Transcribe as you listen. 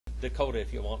Dakota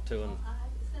if you want to. And It's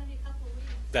going to be a couple of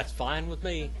weeks. that's fine with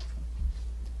me.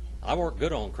 I work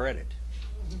good on credit.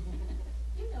 You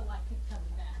know I keep coming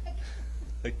back.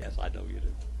 Yes, I know you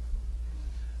do.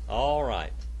 All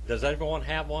right. Does everyone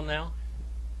have one now?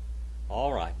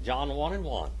 All right. John 1 and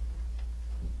 1.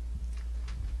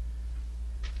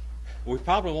 We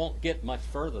probably won't get much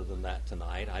further than that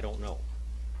tonight. I don't know.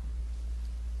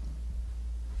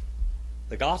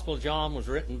 The Gospel of John was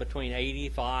written between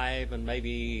 85 and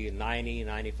maybe 90,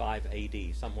 95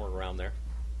 AD, somewhere around there,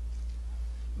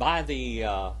 by the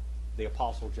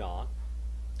Apostle John.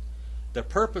 The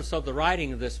purpose of the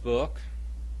writing of this book,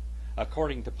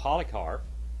 according to Polycarp,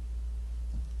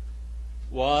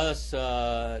 was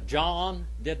John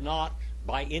did not,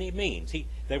 by any means,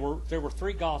 there were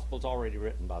 3 Gospels already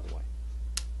written, by the way,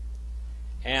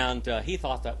 and he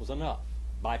thought that was enough.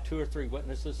 By 2 or 3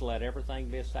 witnesses, let everything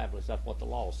be established. That's what the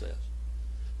law says.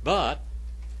 But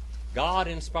God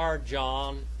inspired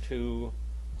John to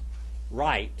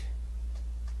write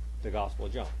the Gospel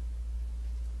of John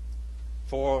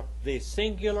for the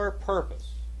singular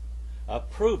purpose of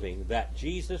proving that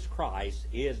Jesus Christ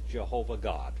is Jehovah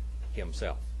God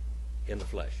himself in the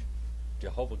flesh.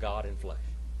 Jehovah God in flesh.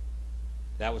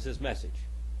 That was his message.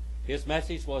 His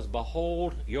message was,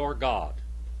 behold your God.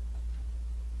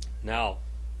 Now,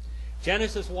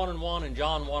 Genesis 1 and 1 and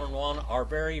John 1 and 1 are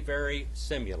very, very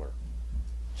similar.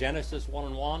 Genesis 1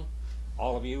 and 1,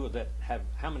 all of you that have,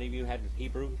 how many of you had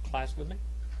Hebrew class with me?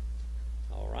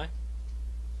 All right.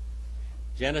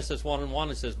 Genesis 1 and 1,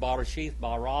 it says, Barashith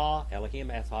bara Elohim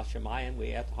eth hashemayim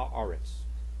we eth haaretz.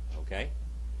 Okay.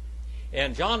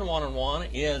 And John 1 and 1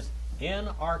 is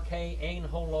NRK ein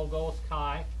ho logos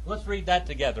kai. Let's read that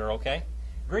together, okay?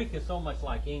 Greek is so much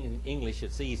like English,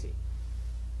 it's easy.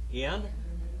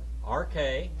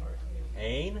 NRK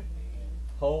ein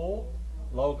ho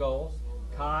logos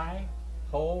kai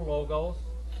ho logos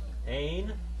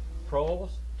ein pros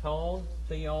ton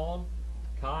theon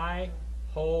kai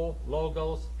ho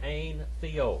logos ein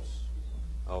theos.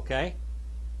 Okay?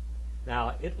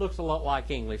 Now, it looks a lot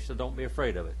like English, so don't be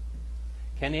afraid of it.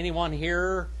 Can anyone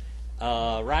here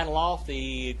rattle off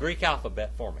the Greek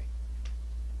alphabet for me?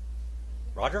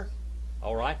 Roger?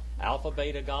 All right. Alpha,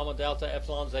 beta, gamma, delta,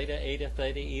 epsilon, zeta, eta,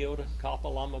 theta, iota, kappa,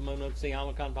 lambda, mu, psi,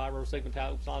 omicron, pi, rho, sigma,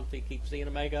 tau, upsilon, phi, keep, psi, and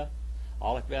omega.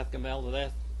 Aleph, beth, gamel,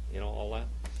 the you know, all that.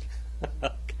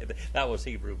 Okay, that was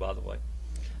Hebrew, by the way.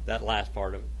 That last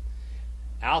part of it.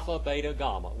 Alpha, beta,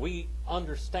 gamma. We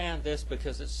understand this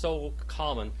because it's so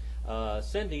common.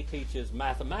 Cindy teaches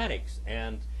mathematics,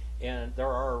 and there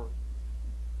are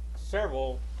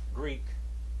several Greek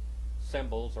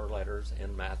symbols or letters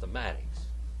in mathematics.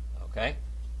 Okay?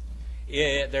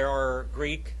 There are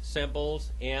Greek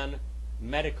symbols in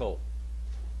medical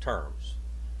terms.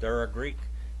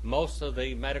 Most of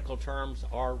the medical terms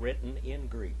are written in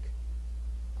Greek.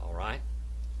 All right?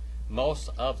 Most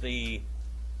of the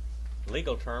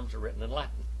legal terms are written in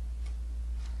Latin.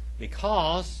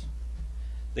 Because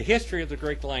the history of the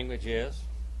Greek language is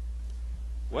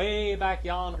way back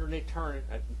yonder in eternity,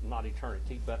 not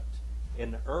eternity, but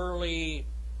in the early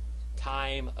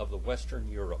time of the Western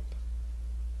Europe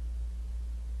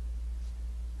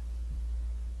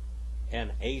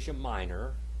and Asia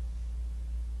Minor,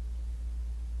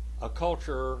 a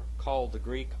culture called the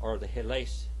Greek or the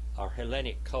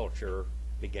Hellenic culture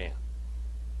began.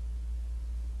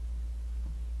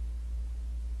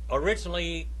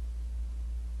 Originally,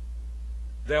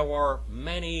 there were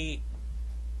many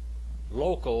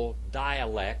local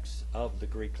dialects of the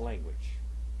Greek language.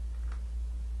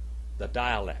 The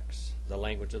dialects, the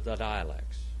language of the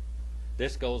dialects.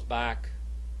 This goes back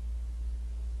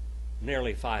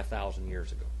nearly 5,000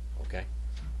 years ago, okay?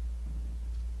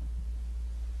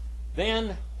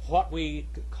 Then what we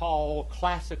call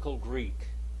classical Greek,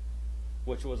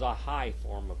 which was a high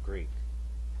form of Greek,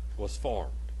 was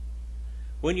formed.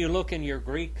 When you look in your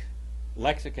Greek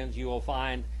lexicons, you will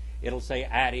find it'll say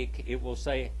Attic, it will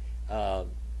say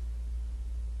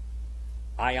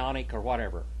Ionic or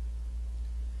whatever.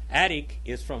 Attic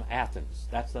is from Athens.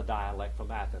 That's the dialect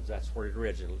from Athens. That's where it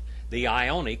originated. The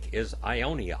Ionic is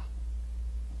Ionia.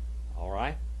 All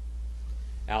right?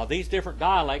 Now, these different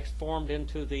dialects formed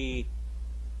into the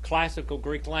classical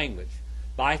Greek language.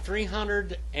 By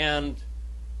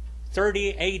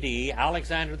 330 A.D.,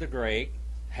 Alexander the Great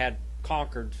had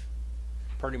conquered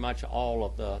pretty much all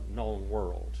of the known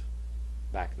world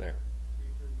back there.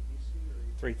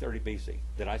 330 BC.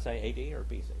 Did I say AD or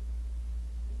BC?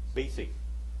 BC.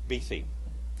 BC.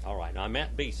 All right. Now, I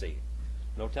meant BC.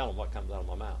 No telling what comes out of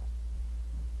my mouth.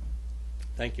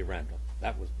 Thank you, Randall.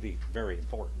 That was very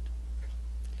important.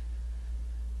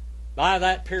 By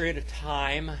that period of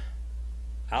time,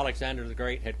 Alexander the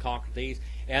Great had conquered these,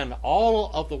 and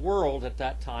all of the world at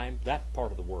that time, that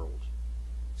part of the world,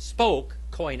 spoke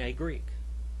Koine Greek.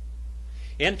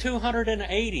 In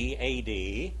 280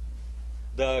 A.D.,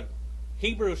 the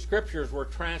Hebrew Scriptures were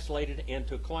translated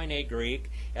into Koine Greek,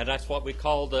 and that's what we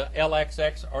call the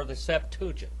LXX or the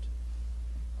Septuagint.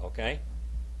 Okay?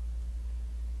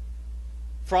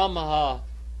 From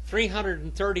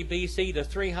 330 BC to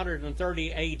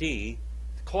 330 AD,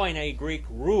 Koine Greek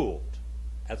ruled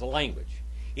as a language.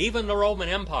 Even the Roman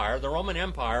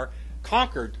Empire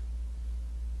conquered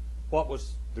what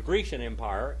was the Grecian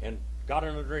Empire and got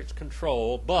under its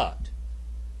control, but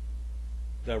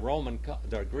the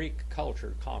Greek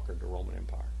culture conquered the Roman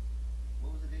Empire.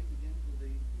 What was the date again for the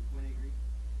Koine Greek?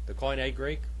 The Koine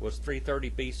Greek was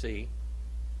 330 BC,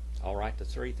 all right, to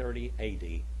 330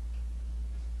 AD.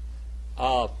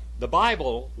 The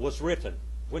Bible was written.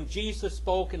 When Jesus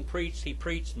spoke and preached, he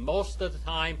preached most of the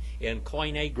time in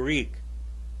Koine Greek.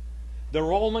 The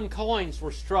Roman coins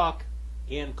were struck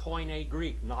in Koine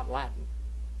Greek, not Latin.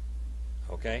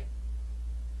 Okay?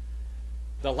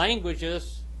 The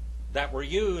languages that were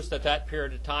used at that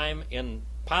period of time in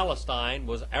Palestine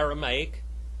was Aramaic,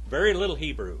 very little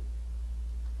Hebrew.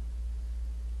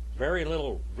 Very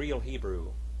little real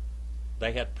Hebrew.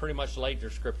 They had pretty much laid their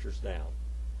scriptures down.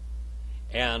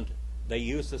 And they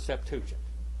used the Septuagint.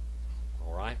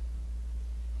 All right?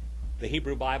 The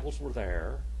Hebrew Bibles were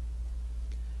there.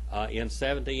 In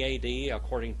 70 A.D.,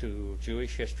 according to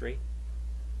Jewish history,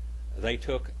 they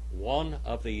took one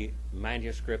of the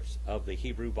manuscripts of the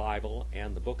Hebrew Bible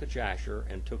and the Book of Jasher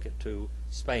and took it to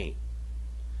Spain.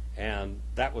 And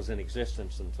that was in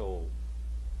existence until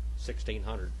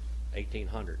 1600,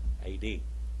 1800 A.D.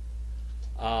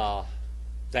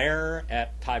 There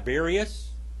at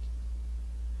Tiberias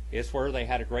is where they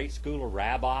had a great school of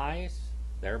rabbis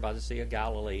there by the Sea of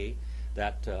Galilee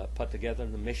that put together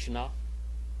the Mishnah.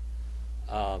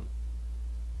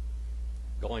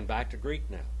 Going back to Greek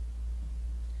now.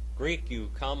 Greek, you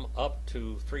come up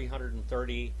to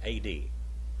 330 A.D.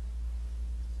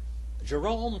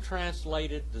 Jerome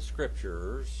translated the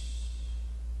scriptures,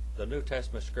 the New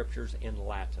Testament scriptures, into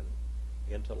Latin.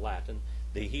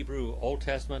 The Hebrew Old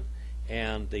Testament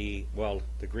and the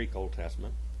Greek Old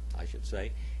Testament, I should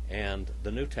say, and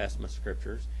the New Testament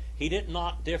scriptures. He did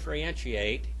not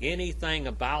differentiate anything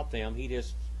about them. He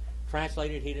just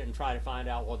translated. He didn't try to find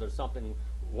out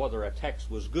whether a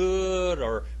text was good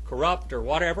or corrupt or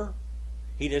whatever.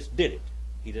 He just did it.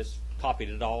 He just copied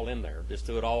it all in there. Just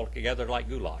threw it all together like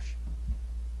goulash.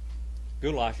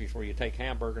 Goulash is where you take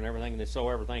hamburger and everything and they sew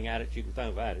everything at it you can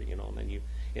think at it, and then you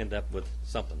end up with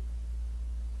something.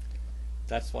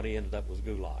 That's what he ended up with,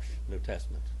 goulash, New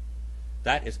Testament.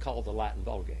 That is called the Latin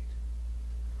Vulgate.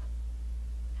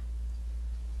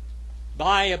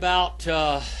 By about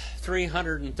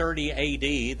 330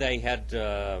 A.D., they had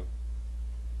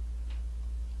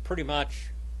pretty much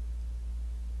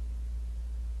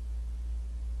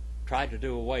tried to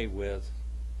do away with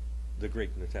the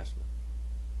Greek New Testament.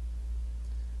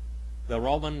 The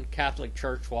Roman Catholic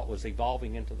Church, what was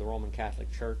evolving into the Roman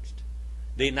Catholic Church,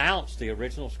 denounced the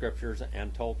original scriptures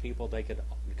and told people they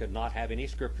could not have any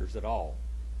scriptures at all.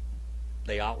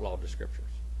 They outlawed the scriptures.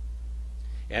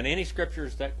 And any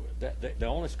scriptures the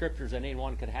only scriptures that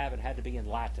anyone could have, it had to be in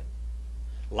Latin.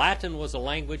 Latin was a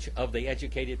language of the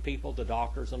educated people, the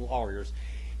doctors and lawyers.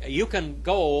 You can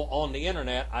go on the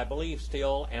internet, I believe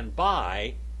still, and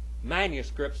buy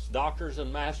manuscripts, doctors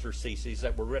and master's theses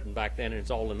that were written back then, and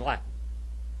it's all in Latin.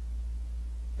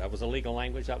 That was a legal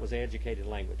language. That was the educated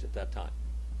language at that time.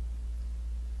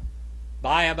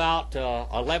 By about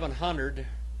 1100,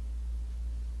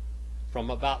 from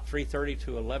about 330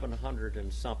 to 1100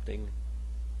 and something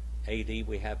A.D.,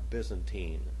 we have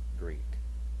Byzantine Greek.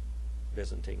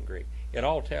 Byzantine Greek.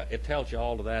 It tells you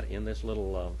all of that in this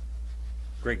little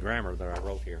Greek grammar that I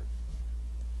wrote here.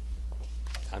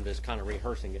 I'm just kind of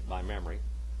rehearsing it by memory.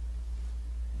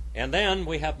 And then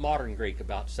we have modern Greek,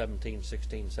 about 17,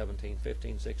 16, 17,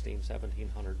 15, 16,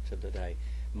 1700 to today.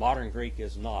 Modern Greek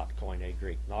is not Koine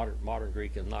Greek. Modern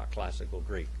Greek is not classical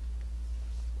Greek.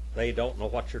 They don't know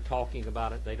what you're talking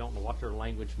about it. They don't know what their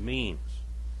language means.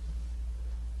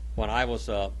 When I was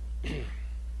up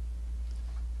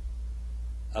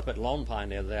at Lone Pine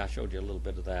the other day, I showed you a little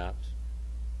bit of that.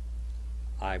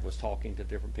 I was talking to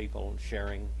different people and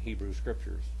sharing Hebrew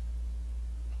scriptures.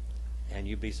 And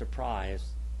you'd be surprised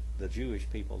the Jewish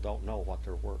people don't know what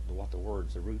the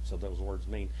roots of those words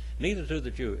mean. Neither do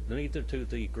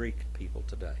the Greek people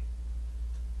today.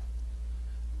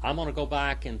 I'm going to go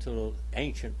back into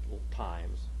ancient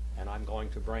times, and I'm going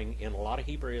to bring in a lot of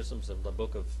Hebraisms in the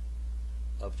book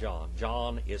of John.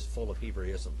 John is full of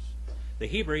Hebraisms. The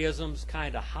Hebraisms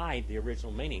kind of hide the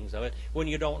original meanings of it when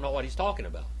you don't know what he's talking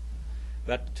about.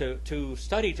 But to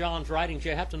study John's writings,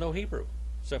 you have to know Hebrew.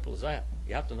 Simple as that.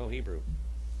 You have to know Hebrew.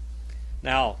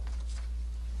 Now,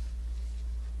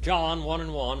 John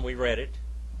 1:1, we read it.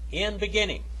 In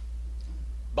beginning.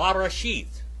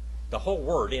 Barashith. The whole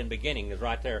word in beginning is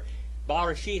right there.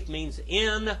 Barashith means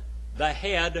in the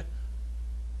head.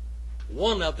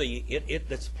 One of the,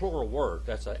 that's a plural word.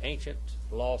 That's an ancient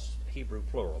lost Hebrew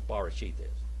plural, Barashith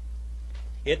is.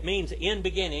 It means in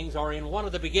beginnings or in one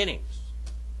of the beginnings.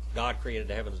 God created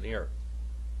the heavens and the earth.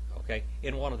 Okay?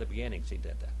 In one of the beginnings he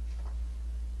did that.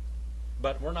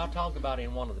 But we're not talking about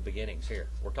in one of the beginnings here.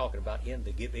 We're talking about in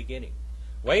the beginning.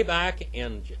 Way back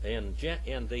in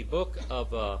the book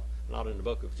of, not in the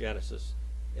book of Genesis,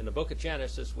 in the book of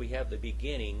Genesis we have the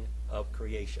beginning of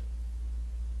creation.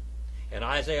 In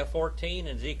Isaiah 14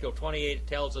 and Ezekiel 28 it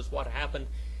tells us what happened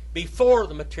before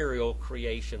the material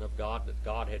creation of God, that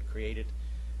God had created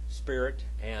spirit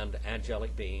and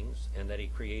angelic beings, and that he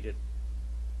created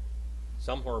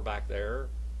somewhere back there,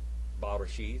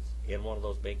 Barashith, in one of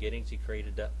those beginnings, he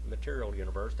created the material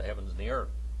universe, the heavens and the earth.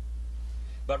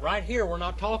 But right here, we're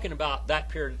not talking about that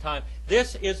period of time.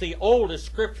 This is the oldest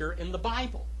scripture in the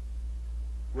Bible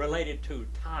related to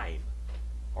time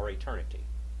or eternity.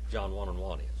 John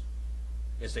 1:1 is.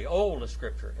 It's the oldest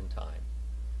scripture in time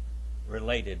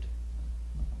related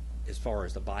as far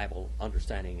as the Bible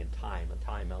understanding in time and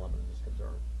time element is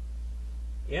concerned.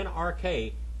 In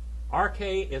arche,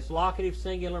 arche is locative,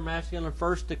 singular, masculine,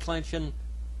 first declension,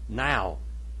 now.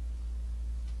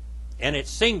 And it's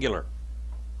singular.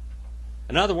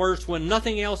 In other words, when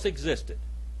nothing else existed.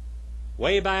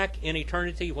 Way back in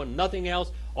eternity when nothing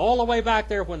else, all the way back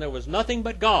there when there was nothing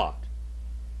but God.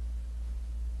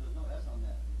 There's no S on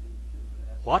that. You should put an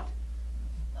S. What?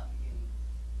 Not beginning.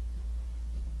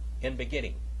 In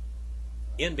beginning.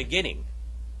 In beginning.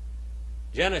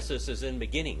 Genesis is in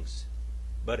beginnings.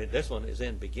 But this one is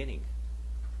in beginning.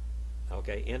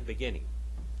 Okay, in beginning.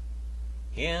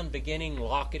 In beginning,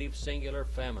 locative, singular,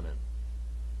 feminine.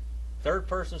 Third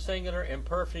person singular,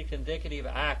 imperfect, indicative,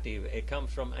 active. It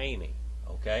comes from Amy.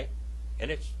 Okay?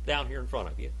 And it's down here in front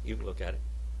of you. You can look at it.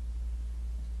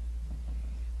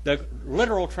 The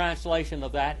literal translation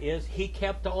of that is, he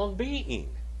kept on being.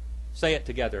 Say it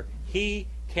together. He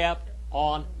kept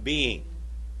on being.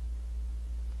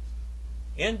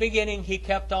 In beginning, he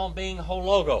kept on being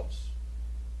hologos.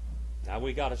 Now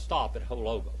we got to stop at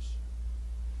hologos.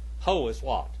 Ho is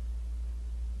what?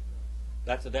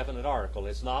 That's a definite article.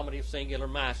 It's nominative, singular,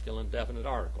 masculine, definite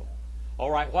article. All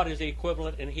right, what is the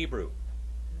equivalent in Hebrew?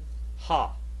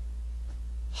 Ha.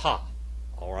 Ha.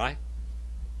 All right?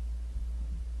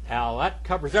 Now, that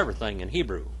covers everything in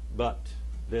Hebrew, but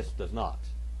this does not.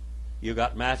 You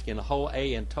got masculine, ho,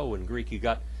 a, and to in Greek. You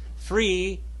got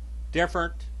 3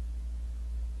 different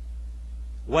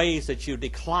ways that you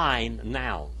decline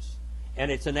nouns. And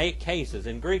it's in 8 cases.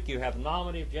 In Greek, you have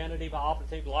nominative, genitive,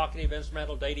 operative, locative,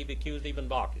 instrumental, dative, accusative, and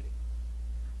vocative.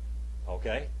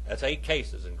 Okay? That's 8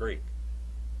 cases in Greek.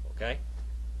 Okay?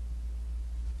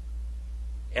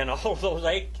 And all those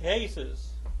 8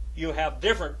 cases, you have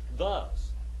different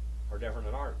thes, or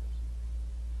definite articles.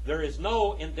 There is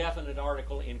no indefinite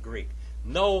article in Greek.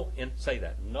 Say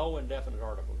that. No indefinite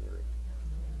article in Greek.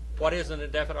 What is an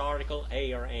indefinite article?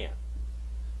 A or an.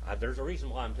 There's a reason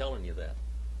why I'm telling you that.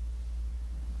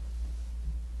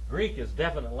 Greek is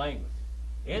definite language.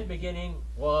 In beginning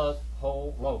was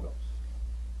ho logos.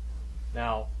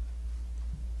 Now,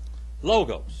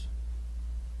 logos.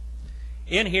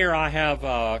 In here I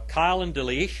have Kyle and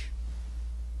Delish.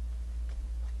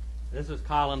 This is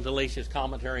Kyle and Delish's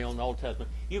commentary on the Old Testament.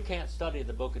 You can't study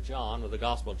the book of John or the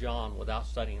Gospel of John without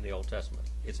studying the Old Testament.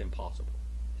 It's impossible.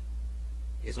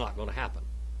 It's not going to happen.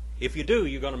 If you do,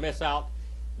 you're going to miss out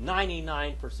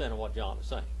 99% of what John is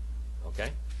saying.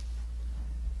 Okay?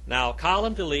 Now, Kyle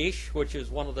and Delish, which is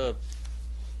one of the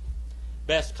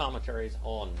best commentaries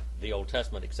on the Old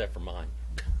Testament except for mine.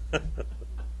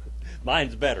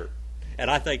 Mine's better. And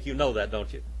I think you know that,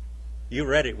 don't you? You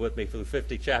read it with me for the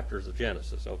 50 chapters of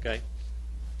Genesis, okay?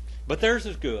 But theirs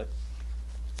is good.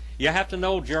 You have to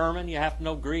know German, you have to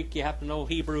know Greek, you have to know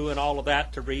Hebrew and all of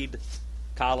that to read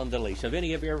Kyle and Delish. Have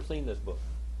any of you ever seen this book?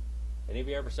 Any of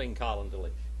you ever seen Kyle and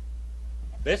Delish?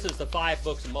 This is the 5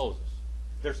 books of Moses.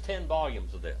 There's 10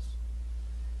 volumes of this.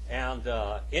 And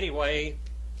anyway,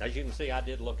 as you can see, I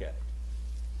did look at it.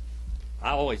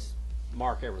 I always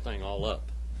mark everything all up.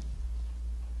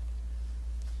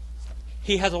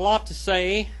 He has a lot to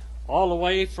say all the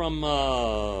way from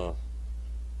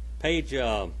page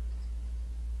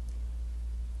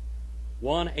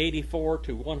 184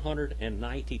 to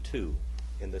 192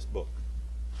 in this book.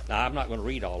 Now, I'm not going to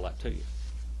read all that to you.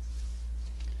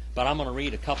 But I'm going to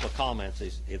read a couple of comments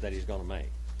that he's going to make.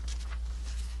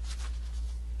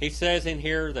 He says in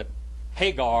here that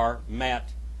Hagar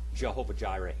met Jehovah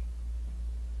Jireh.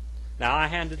 Now, I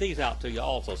handed these out to you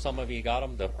also. Some of you got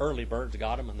them. The early birds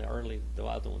got them, and the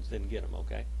other ones didn't get them,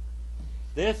 okay?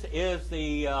 This is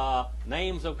the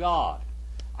names of God.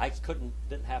 I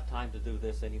didn't have time to do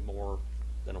this any more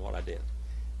than what I did.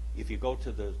 If you go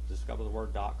to the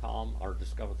discovertheword.com or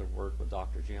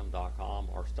discoverthewordwithdrjim.com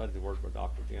or study the word with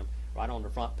Dr. Jim, right on the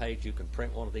front page you can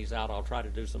print one of these out. I'll try to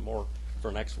do some more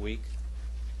for next week.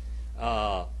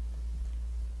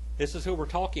 This is who we're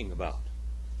talking about.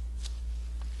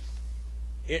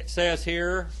 It says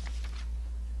here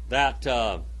that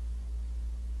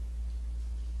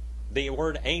the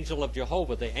word angel of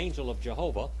Jehovah, the angel of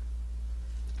Jehovah,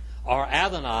 or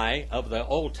Adonai of the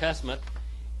Old Testament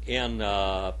in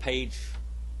page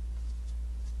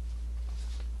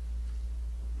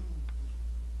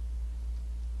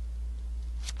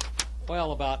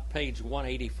about page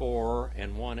 184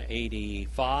 and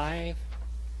 185,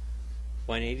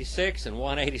 186 and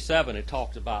 187, it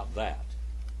talks about that.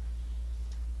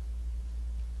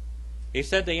 He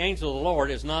said the angel of the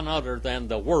Lord is none other than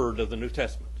the Word of the New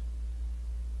Testament,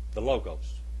 the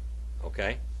Logos.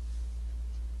 Okay?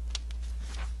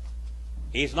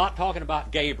 He's not talking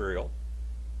about Gabriel.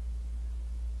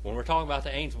 When we're talking about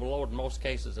the angel of the Lord, in most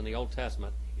cases in the Old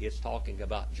Testament, it's talking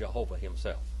about Jehovah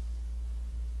himself.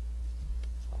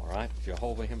 All right?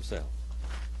 Jehovah himself.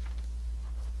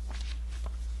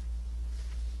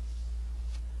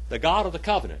 The God of the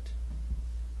covenant.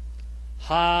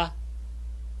 Ha-Adon.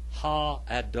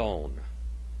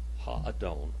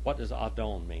 Ha-Adon. What does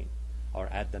Adon mean? Or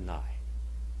Adonai.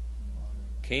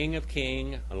 King of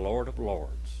kings and Lord of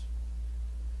lords.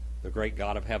 The great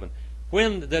God of heaven.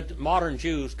 When the modern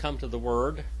Jews come to this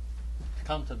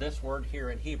word here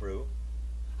in Hebrew,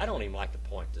 I don't even like to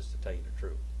point this, to tell you the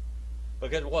truth,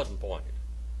 because it wasn't pointed.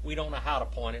 We don't know how to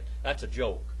point it. That's a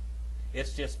joke.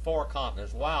 It's just four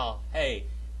consonants. Wow, hey,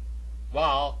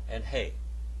 wow, and hey.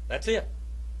 That's it.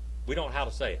 We don't know how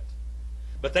to say it.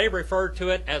 But they referred to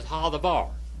it as Ha-the-var.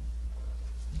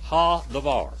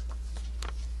 Ha-the-var.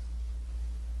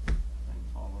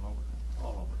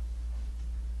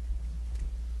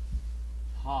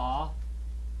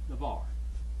 Ha-the-var.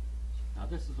 Now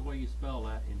this is the way you spell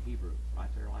that in Hebrew, right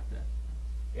there like that.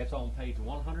 It's on page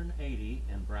 180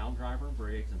 in Brown, Driver, and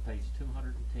Briggs, and page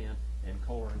 210 in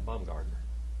Kohler and Baumgartner.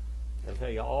 They'll tell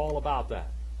you all about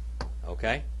that.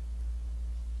 Okay?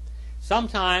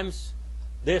 Sometimes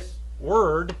this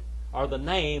word, or the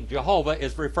name, Jehovah,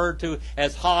 is referred to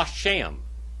as Hashem,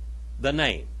 the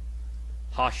name.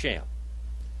 Hashem.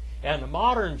 And the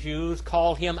modern Jews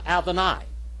call him Adonai.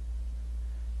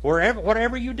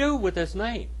 Whatever you do with this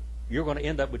name, you're going to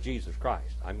end up with Jesus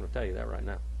Christ. I'm going to tell you that right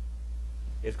now.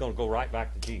 It's going to go right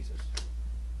back to Jesus.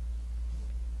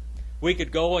 We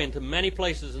could go into many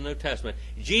places in the New Testament.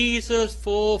 Jesus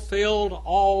fulfilled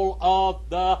all of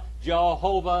the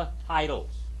Jehovah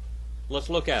titles. Let's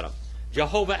look at them.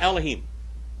 Jehovah Elohim.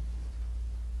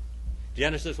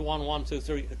 Genesis 1, 2,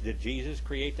 3. Did Jesus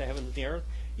create the heavens and the earth?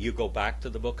 You go back to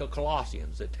the book of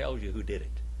Colossians. It tells you who did it.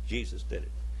 Jesus did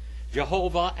it.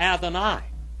 Jehovah Adonai.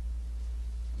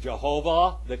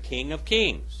 Jehovah, the King of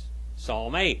Kings.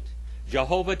 Psalm 8.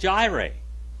 Jehovah Jireh.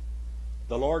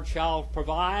 The Lord shall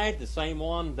provide, the same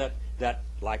one that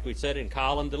like we said in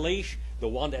Kyle and Delish, the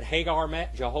one that Hagar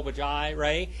met, Jehovah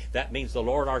Jireh, that means the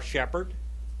Lord our shepherd.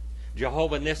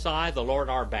 Jehovah Nissi, the Lord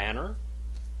our banner.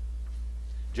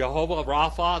 Jehovah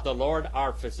Rapha, the Lord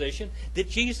our physician. Did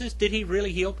he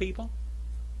really heal people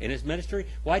in his ministry?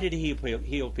 Why did he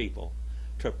heal people?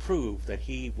 To prove that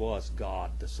he was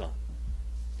God the Son.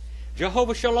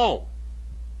 Jehovah Shalom.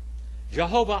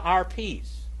 Jehovah our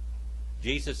peace.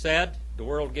 Jesus said, the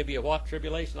world will give you what?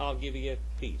 Tribulation? I'll give you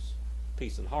peace.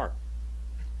 Peace in heart.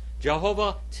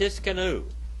 Jehovah Tiskanu.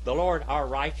 The Lord our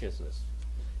righteousness.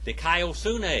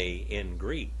 Dikaiosune in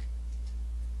Greek.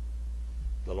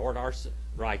 The Lord our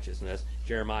righteousness.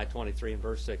 Jeremiah 23 and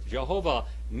verse 6. Jehovah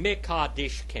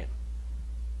Mikadishkin.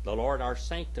 The Lord our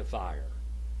sanctifier.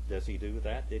 Does he do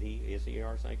that? Is he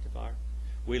our sanctifier?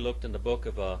 We looked in the book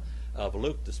of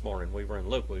Luke this morning. We were in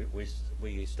Luke. We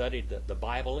studied that the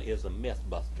Bible is a myth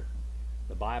buster.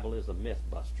 The Bible is a myth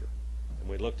buster. And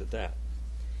we looked at that.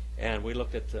 And we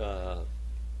looked at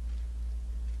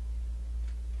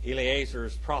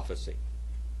Eliezer's prophecy.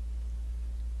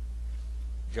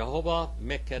 Jehovah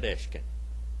Mikadeshkin,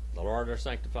 the Lord our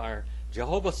sanctifier.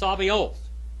 Jehovah Sabaoth.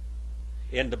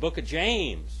 In the book of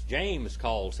James, James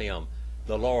calls him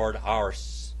the Lord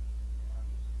the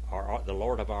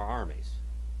Lord of our armies.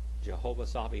 Jehovah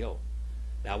Sabaoth.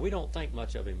 Now, we don't think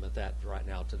much of him at that right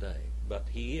now today, but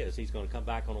he is. He's going to come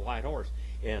back on a white horse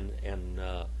in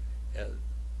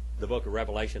the book of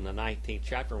Revelation, the 19th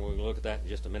chapter, and we're going to look at that in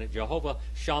just a minute. Jehovah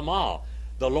Shammah,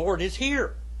 the Lord is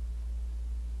here.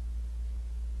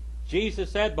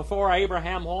 Jesus said before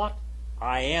Abraham what?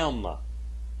 I am.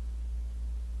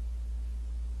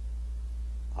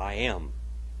 I am.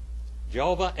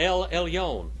 Jehovah El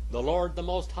Elyon, the Lord the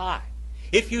Most High.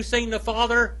 If you've seen the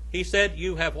Father, he said,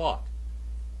 you have what?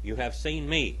 You have seen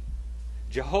me.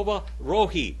 Jehovah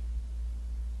Rohi,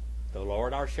 the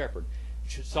Lord our shepherd.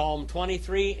 Psalm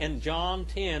 23 and John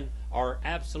 10 are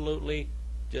absolutely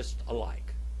just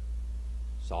alike.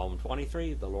 Psalm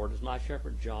 23, the Lord is my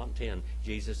shepherd. John 10,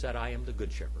 Jesus said, I am the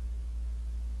good shepherd.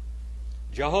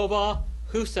 Jehovah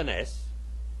Husanes,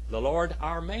 the Lord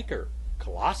our maker.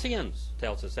 Colossians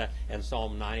tells us that in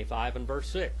Psalm 95 and verse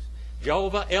 6.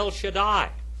 Jehovah El Shaddai,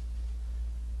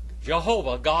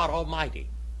 Jehovah God Almighty.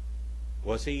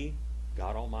 Was he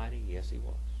God Almighty? Yes, he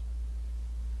was.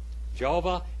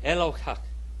 Jehovah Elohim,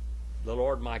 the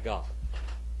Lord my God.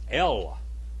 El.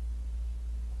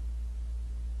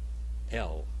 What's the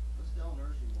El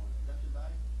nursing one? Is that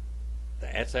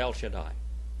Shaddai? That's El Shaddai.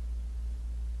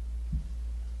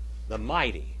 The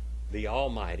mighty, the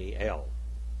almighty El.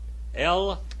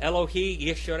 El Elohi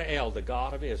Yisrael, the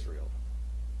God of Israel.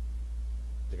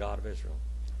 The God of Israel.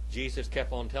 Jesus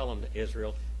kept on telling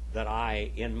Israel that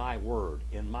I, in my word,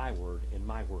 in my word, in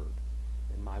my word,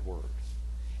 in my word.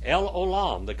 El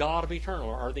Olam, the God of eternal,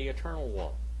 or the eternal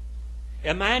one.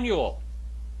 Emmanuel.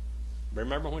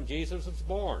 Remember when Jesus was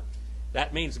born?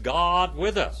 That means God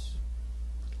with us.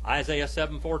 Isaiah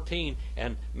 7:14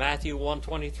 and Matthew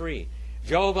 1:23.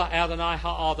 Jehovah Adonai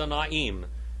Ha'adonaiim.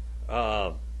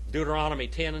 Deuteronomy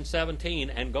 10 and 17.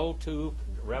 And go to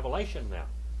Revelation now.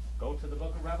 Go to the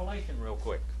book of Revelation real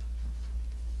quick.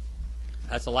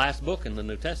 That's the last book in the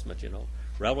New Testament, you know.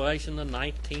 Revelation, the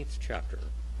 19th chapter.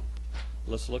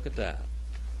 Let's look at that.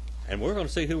 And we're going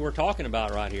to see who we're talking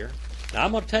about right here. Now,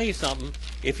 I'm going to tell you something.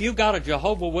 If you've got a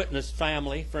Jehovah Witness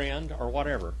family, friend, or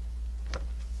whatever,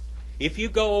 if you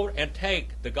go and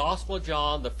take the Gospel of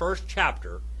John, the first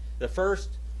chapter, the first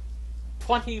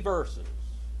 20 verses,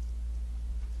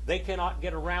 they cannot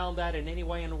get around that in any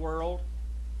way in the world.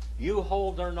 You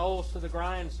hold their nose to the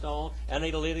grindstone, and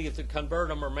it'll either convert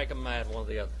them or make them mad, one or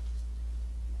the other.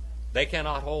 They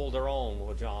cannot hold their own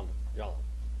with John.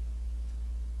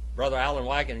 Brother Alan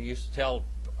Wagon used to tell,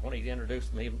 when he'd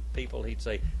introduce me people, he'd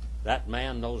say, that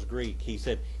man knows Greek. He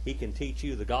said, he can teach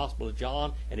you the Gospel of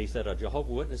John, and he said, a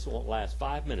Jehovah's Witness won't last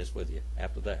 5 minutes with you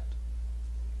after that.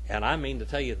 And I mean to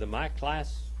tell you that my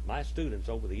class, my students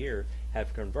over the years,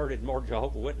 have converted more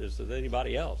Jehovah's Witnesses than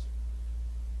anybody else.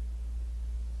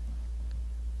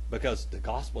 Because the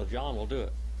Gospel of John will do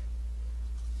it.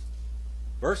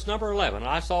 Verse number 11,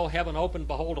 I saw heaven open,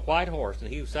 behold a white horse, and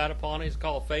he who sat upon it is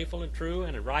called faithful and true,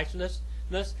 and in righteousness.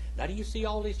 Now do you see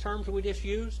all these terms we just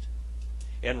used?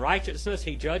 In righteousness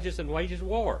he judges and wages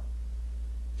war.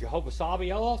 Jehovah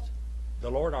Sabaoth,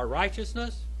 the Lord our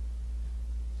righteousness.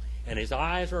 And his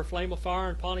eyes are a flame of fire,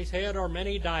 and upon his head are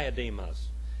many diademas.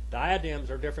 Diadems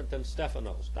are different than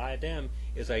Stephanos. Diadem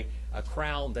is a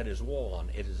crown that is won.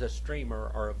 It is a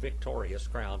streamer or a victorious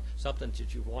crown, something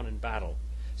that you've won in battle.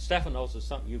 Stephanos is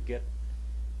something you get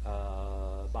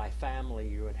by family,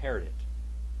 you inherit it.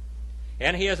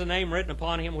 And he has a name written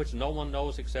upon him which no one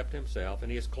knows except himself,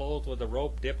 and he is clothed with a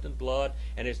robe dipped in blood,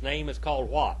 and his name is called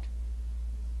what?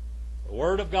 The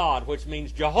Word of God, which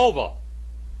means Jehovah.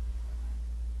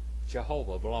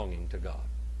 Jehovah, belonging to God.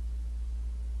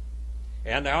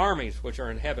 And the armies which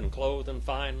are in heaven, clothed in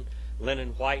fine linen,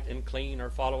 white and clean, are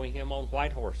following him on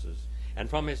white horses. And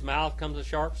from his mouth comes a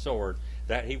sharp sword,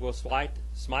 that he will smite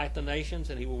the nations,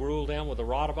 and he will rule them with a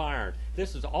rod of iron.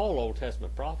 This is all Old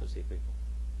Testament prophecy, people.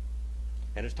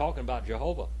 And it's talking about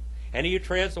Jehovah. And he who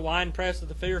treads the winepress of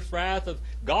the fierce wrath of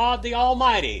God the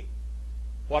Almighty.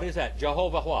 What is that?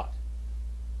 Jehovah what?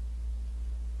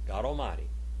 God Almighty.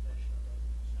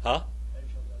 Huh?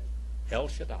 El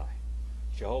Shaddai.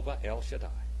 Jehovah El Shaddai.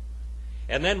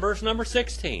 And then verse number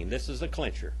 16. This is the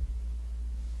clincher.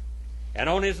 And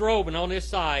on his robe and on his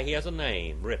thigh he has a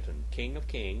name written, King of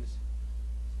Kings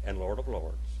and Lord of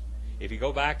Lords. If you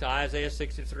go back to Isaiah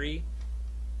 63,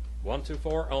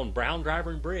 1-4, on Brown,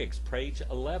 Driver, and Briggs, page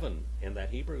 11 in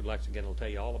that Hebrew lexicon will tell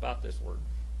you all about this word.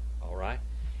 All right?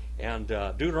 And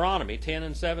Deuteronomy 10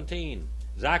 and 17,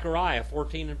 Zechariah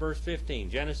 14 and verse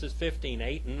 15, Genesis 15,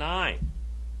 8 and 9.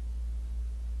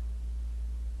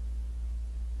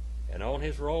 And on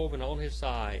his robe and on his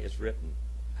thigh is written,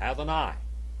 Adonai,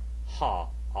 Ha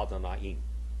Adonai.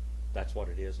 That's what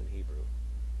it is in Hebrew.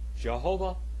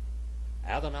 Jehovah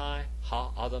Adonai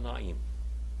ha-Adonai.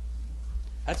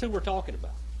 That's who we're talking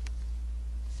about.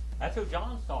 That's who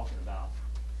John's talking about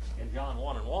in John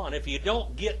 1 and 1. If you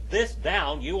don't get this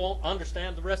down, you won't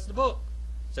understand the rest of the book.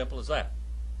 Simple as that.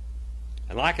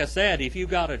 And like I said, if you've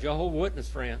got a Jehovah's Witness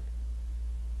friend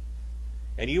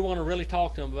and you want to really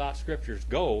talk to them about Scriptures,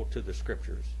 go to the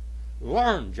Scriptures.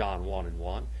 Learn John 1 and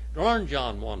 1. Learn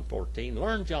John 1:14.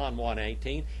 Learn John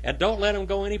 1:18. And don't let them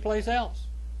go anyplace else.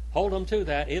 Hold them to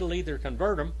that. It'll either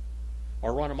convert them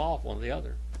or run them off, one or the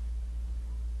other.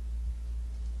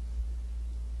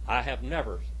 I have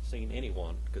never seen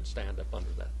anyone could stand up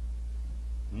under that.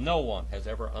 No one has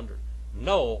ever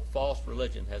no false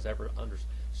religion has ever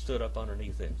stood up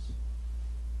underneath this.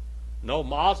 No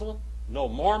Muslim, no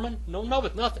Mormon,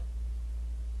 nothing.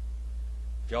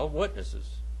 Jehovah's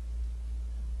Witnesses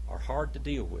are hard to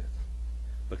deal with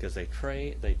because they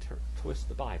twist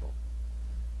the Bible.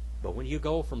 But when you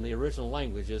go from the original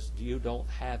languages, you don't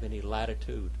have any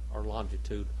latitude or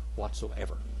longitude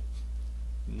whatsoever.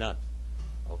 None.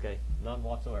 Okay? None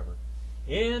whatsoever.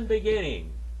 In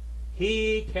beginning,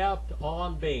 he kept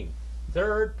on being.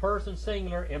 Third person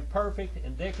singular, imperfect,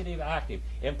 indicative, active.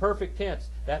 Imperfect tense,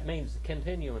 that means the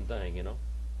continuing thing, you know.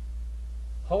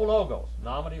 Ho logos,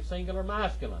 nominative singular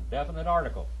masculine, definite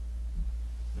article.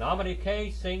 Nominative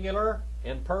case singular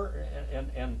in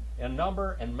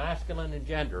number and masculine in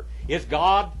gender. Is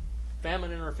God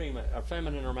feminine or female, or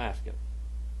feminine or masculine?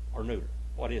 Or neuter?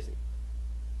 What is he?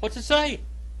 What's it say?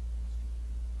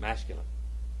 Masculine.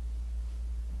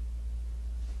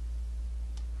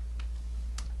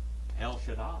 El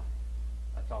Shaddai.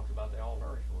 That talks about the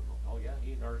all-nourished one. Oh yeah,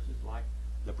 he nourishes like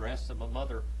the breasts of a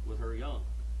mother with her young.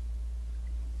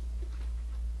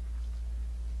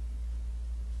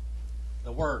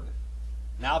 The Word.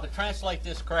 Now to translate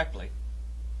this correctly,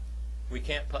 we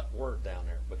can't put Word down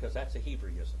there because that's a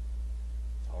Hebraism.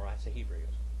 All right, it's a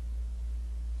Hebraism.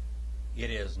 It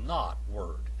is not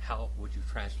Word. How would you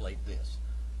translate this?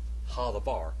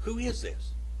 Ha-the-bar. Who is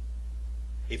this?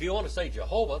 If you want to say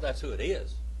Jehovah, that's who it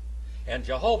is. And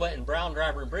Jehovah in Brown,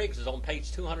 Driver, and Briggs is on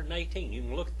page 218. You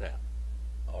can look at that.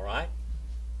 All right?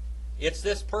 It's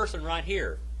this person right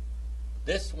here.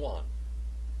 This one.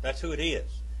 That's who it is.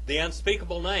 The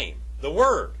unspeakable name. The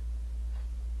Word.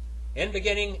 In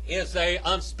beginning is the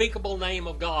unspeakable name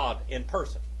of God in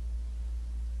person.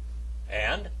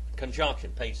 And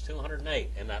conjunction, page 208,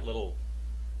 in that little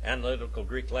analytical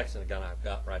Greek lexicon I've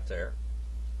got right there.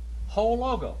 Ho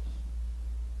logos.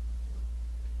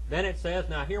 Then it says,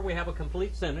 now here we have a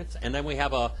complete sentence, and then we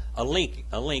have a link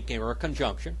or a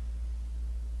conjunction.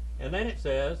 And then it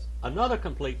says, another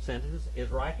complete sentence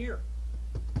is right here.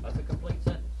 That's a complete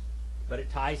sentence. But it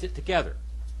ties it together.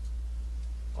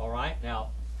 All right,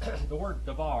 now, the word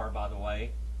davar, by the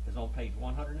way, is on page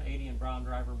 180 in Brown,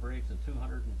 Driver, and Briggs, and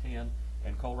 210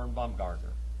 in Kohler and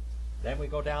Baumgartner. Then we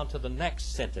go down to the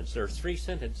next sentence. There are 3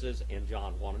 sentences in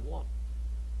John 1 and 1.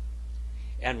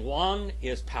 And one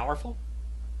is powerful.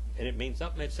 And it means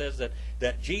something. It says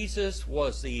that Jesus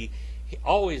was he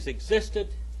always existed,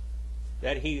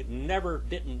 that he never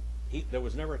didn't, there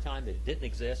was never a time that he didn't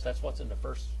exist. That's what's in the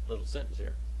first little sentence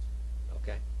here.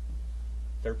 Okay?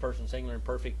 Third person singular,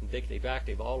 imperfect, indicative,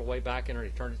 active, all the way back in our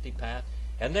eternity path.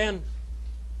 And then,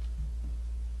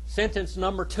 sentence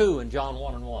number 2 in John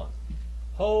 1 and 1.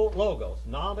 Ho logos,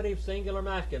 nominative, singular,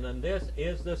 masculine, and this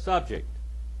is the subject.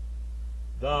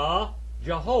 The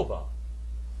Jehovah.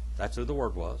 That's who the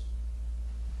Word was.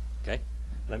 Okay?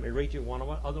 Let me read you one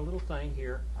other little thing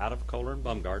here out of Kohler and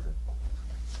Baumgartner.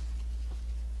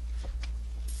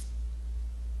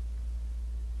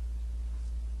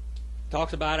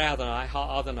 Talks about Adonai,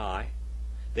 Ha-Adonai.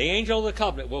 The angel of the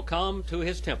covenant will come to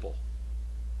his temple.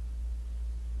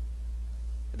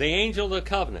 The angel of the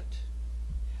covenant,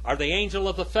 or the angel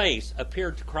of the face,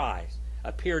 appeared to Christ,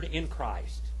 appeared in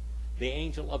Christ. The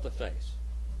angel of the face.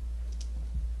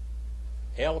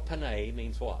 El Panay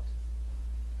means what?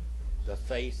 The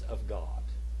face of God.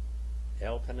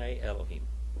 El Panay Elohim.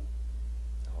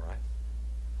 All right.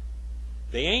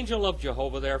 The angel of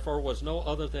Jehovah, therefore, was no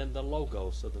other than the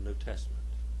Logos of the New Testament,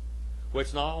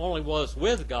 which not only was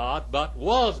with God, but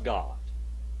was God.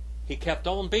 He kept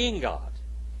on being God.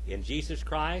 In Jesus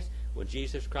Christ, when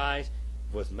Jesus Christ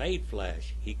was made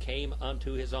flesh, he came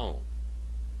unto his own.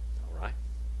 All right?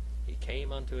 He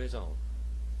came unto his own.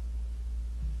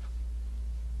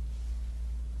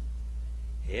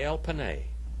 El Panay,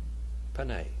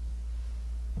 Panay,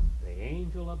 the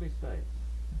angel of his face.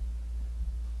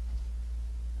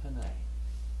 Panay.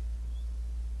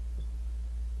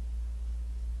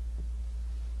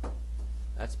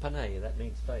 That's Panay, that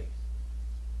means face.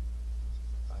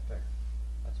 Right there.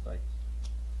 That's face.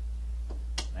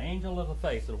 Angel of the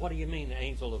face. And what do you mean,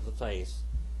 angel of the face?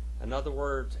 In other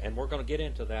words, and we're going to get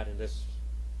into that in this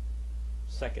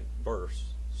second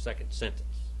verse, second sentence.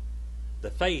 The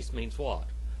face means what?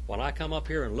 When I come up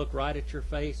here and look right at your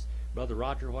face, Brother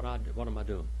Roger, what am I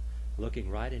doing? Looking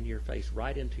right into your face,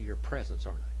 right into your presence,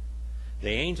 aren't I? The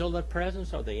angel of the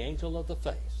presence or the angel of the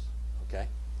face? Okay?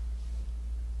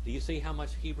 Do you see how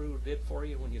much Hebrew did for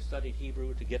you when you studied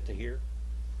Hebrew to get to here?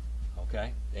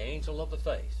 Okay? The angel of the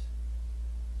face.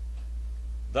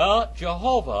 The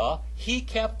Jehovah, he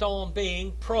kept on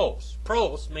being pros.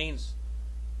 Pros means,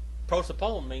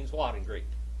 prosopon means what in Greek?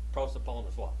 Prosopon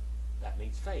is what? That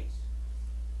means face.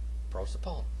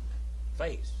 Prosopon.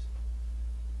 Face.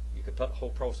 You could put a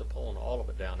whole prosopon, all of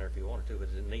it down there if you wanted to, but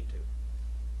it didn't need to.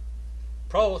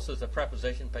 Pros is a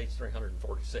preposition, page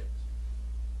 346.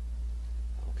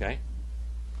 Okay?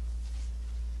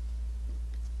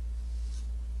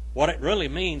 What it really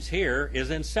means here is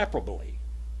inseparably.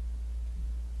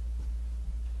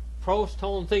 Pros,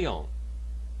 ton, theon.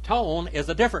 Ton is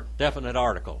a different definite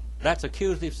article. That's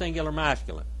accusative singular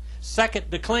masculine. Second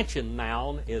declension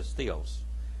noun is theos.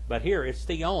 But here it's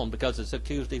theon because it's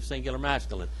accusative singular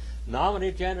masculine.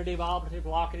 Nominative, genitive, oblative,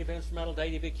 locative, instrumental,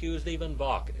 dative, accusative, and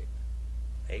vocative.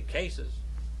 8 cases.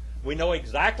 We know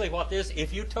exactly what this,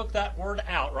 if you took that word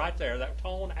out right there, that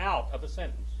tone out of a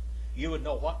sentence, you would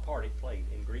know what part it played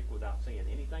in Greek without seeing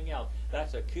anything else.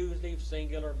 That's accusative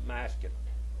singular masculine.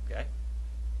 Okay?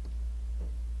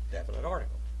 Definite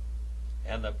article.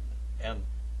 And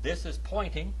this is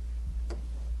pointing,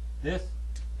 this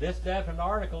definite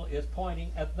article is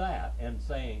pointing at that and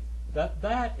saying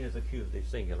that is accusative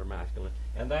singular masculine.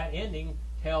 And that ending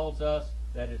tells us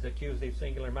that it's accusative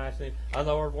singular masculine. In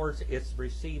other words, it's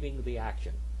receiving the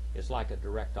action. It's like a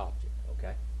direct object.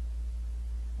 Okay?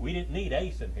 We didn't need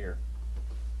ace in here.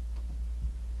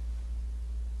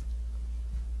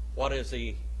 What is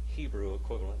the Hebrew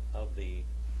equivalent of the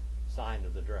sign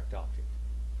of the direct object?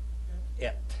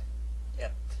 Et.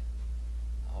 Et.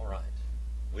 All right.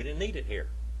 We didn't need it here.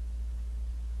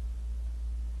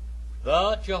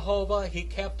 The Jehovah, he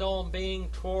kept on being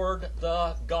toward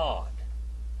the God.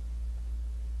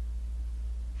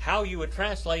 How you would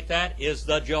translate that is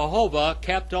the Jehovah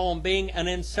kept on being an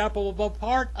inseparable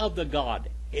part of the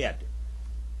Godhead.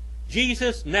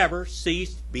 Jesus never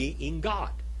ceased being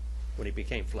God when he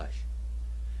became flesh.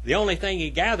 The only thing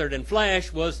he gathered in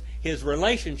flesh was his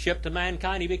relationship to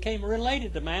mankind. He became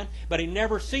related to man, but he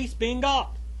never ceased being God.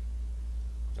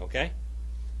 Okay?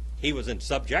 He was in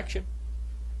subjection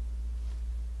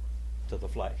to the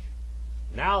flesh.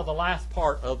 Now the last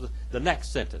part of the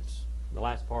next sentence. The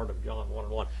last part of John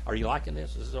 1:1. Are you liking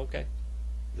this? Is this okay?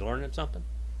 You learning something?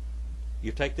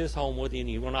 You take this home with you and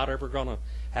you're not ever going to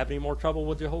have any more trouble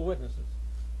with Jehovah's Witnesses.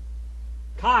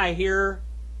 Kai here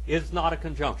is not a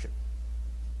conjunction.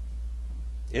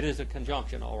 It is a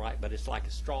conjunction, all right, but it's like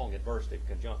a strong adversative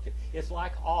conjunction. It's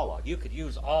like Allah. You could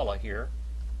use Allah here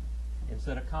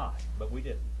instead of Kai, but we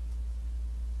didn't.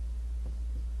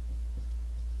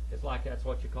 It's like that's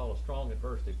what you call a strong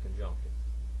adversative conjunction.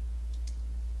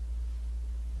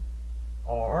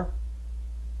 Or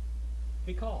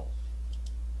because.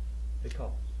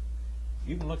 Because.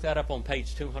 You can look that up on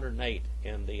page 208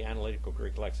 in the Analytical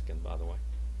Greek Lexicon, by the way.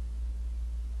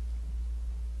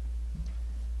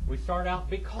 We start out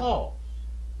because.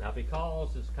 Now,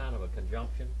 because is kind of a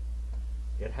conjunction.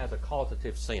 It has a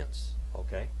causative sense,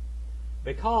 okay?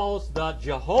 Because the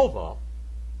Jehovah,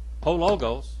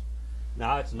 hologos,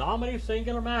 now it's nominative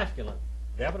singular masculine.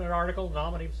 Definite article,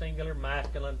 nominative singular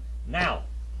masculine, noun.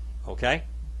 Okay?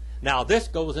 Now, this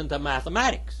goes into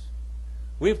mathematics.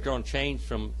 We've drawn change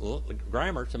from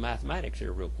grammar to mathematics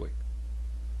here real quick.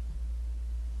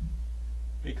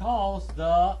 Because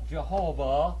the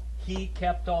Jehovah, he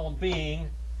kept on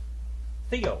being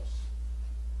theos.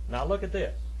 Now look at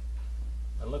this.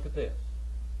 And look at this.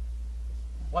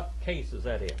 What case is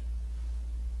that in?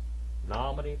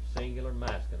 Nominative, singular,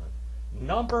 masculine.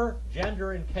 Number,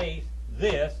 gender, and case,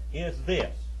 this is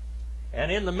this.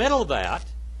 And in the middle of that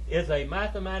is a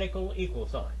mathematical equal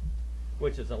sign,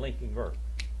 which is a linking verb.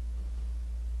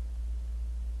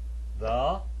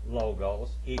 The logos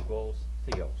equals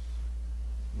theos.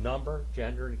 Number,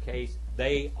 gender, and case,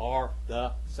 they are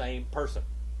the same person.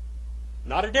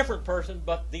 Not a different person,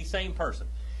 but the same person.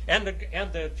 And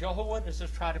the Jehovah's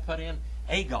Witnesses try to put in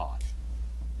a God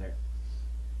there.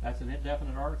 That's an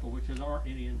indefinite article, which there aren't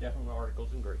any indefinite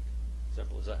articles in Greek.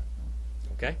 Simple as that.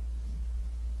 Okay?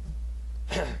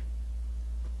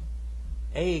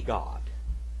 A God.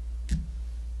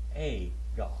 A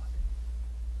God.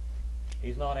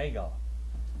 He's not a God.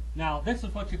 Now, this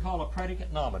is what you call a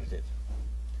predicate nominative.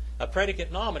 A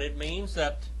predicate nominative means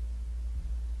that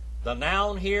The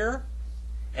noun here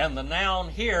and the noun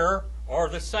here are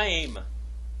the same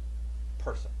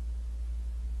person.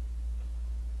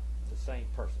 The same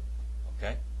person.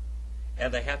 Okay?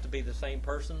 And they have to be the same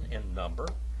person in number,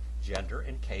 gender,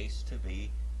 and case to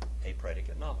be a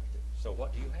predicate nominative. So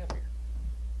what do you have here?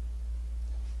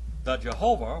 The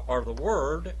Jehovah, or the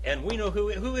Word, and we know who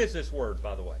is this Word,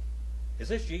 by the way? Is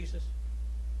this Jesus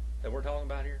that we're talking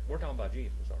about here? We're talking about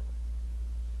Jesus, aren't we?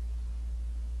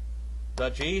 The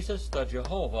Jesus, the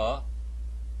Jehovah,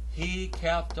 he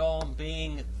kept on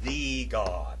being the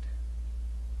God.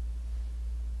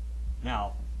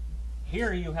 Now,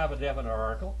 here you have a definite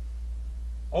article.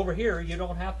 Over here, you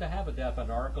don't have to have a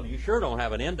definite article. You sure don't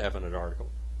have an indefinite article.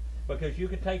 Because you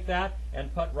could take that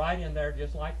and put right in there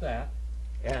just like that.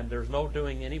 And there's no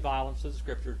doing any violence to the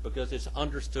Scriptures because it's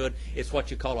understood. It's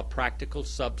what you call a practical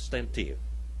substantive.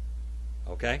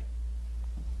 Okay?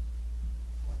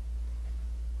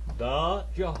 The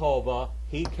Jehovah,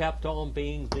 he kept on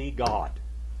being the God.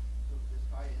 So is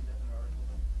Kai an indefinite article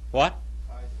then? What?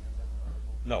 Kai is an indefinite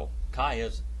article? No. Kai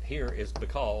is, here is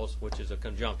because, which is a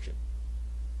conjunction.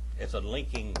 It's a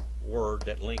linking word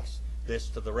that links this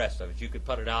to the rest of it. You could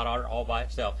put it out all by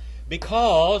itself.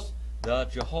 Because the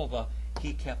Jehovah,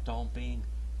 he kept on being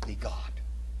the God.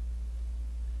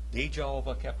 The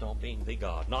Jehovah kept on being the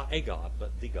God. Not a God,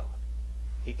 but the God.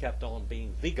 He kept on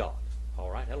being the God. All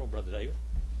right. Hello, Brother David.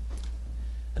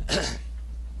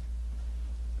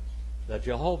 The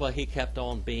Jehovah, he kept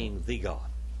on being the God.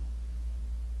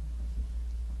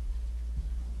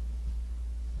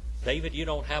 David, you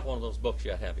don't have one of those books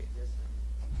yet, have you? Yes, sir.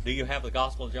 Do you have the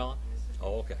Gospel of John? Yes, sir.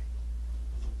 Oh, okay.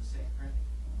 Is it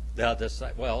the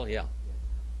same printing? Well, yeah.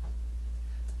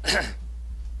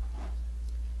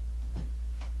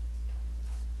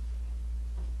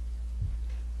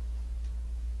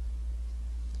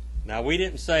 Now, we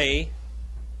didn't say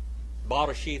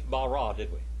Barashith Bara,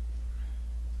 did we?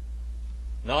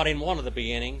 Not in one of the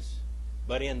beginnings,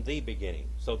 but in the beginning.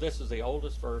 So this is the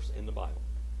oldest verse in the Bible,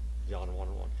 John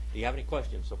 1:1. Do you have any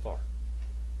questions so far?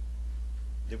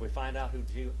 Did we find out who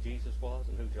Jesus was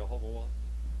and who Jehovah was?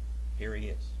 Here he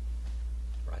is,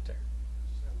 right there.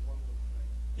 Just have one little thing.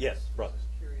 Yes, brother.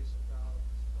 Just curious about,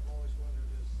 I've always wondered,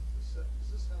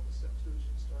 is this how the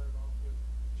Septuagint started off with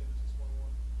Genesis 1:1?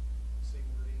 Same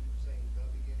wording, saying the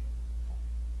beginning?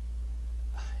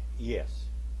 Yes.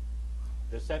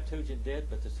 The Septuagint did,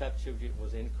 but the Septuagint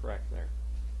was incorrect there.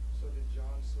 So did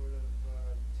John sort of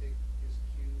take his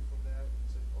cue from that and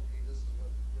said, okay, this is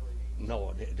what it really means?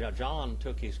 No, John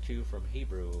took his cue from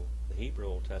Hebrew, the Hebrew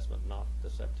Old Testament, not the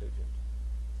Septuagint.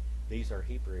 These are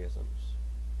Hebraisms.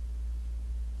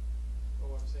 But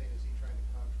what I'm saying is he trying to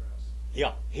contrast.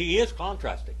 Yeah, he is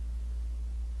contrasting.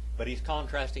 But he's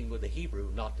contrasting with the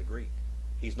Hebrew, not the Greek.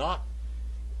 He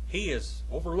is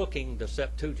overlooking the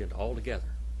Septuagint altogether.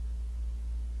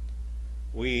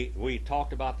 We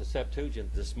talked about the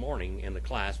Septuagint this morning in the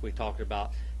class. We talked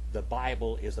about the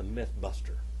Bible is a myth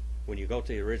buster. When you go to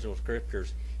the original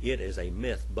scriptures, it is a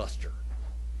myth buster.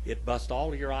 It busts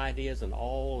all of your ideas and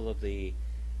all of the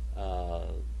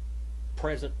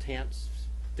present tense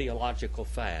theological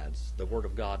fads. The Word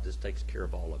of God just takes care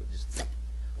of all of it. Just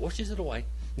washes it away.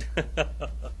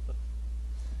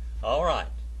 All right.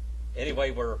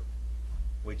 Anyway,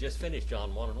 we just finished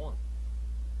John 1:1.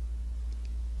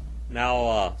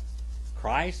 Now,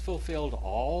 Christ fulfilled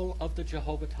all of the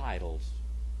Jehovah titles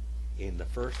in the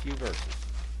first few verses.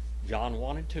 John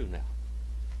 1:2 now.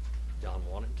 John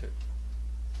 1:2.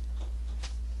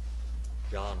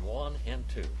 John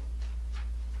 1:2.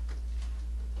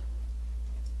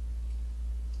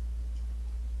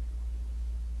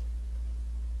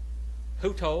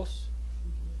 Hutos,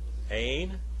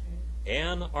 Ain,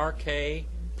 En, Arche,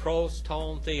 Pros,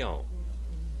 Ton, Theon.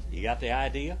 You got the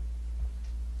idea?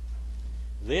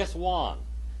 This one,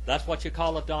 that's what you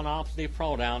call a denominative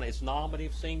pronoun. It's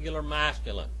nominative singular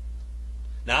masculine.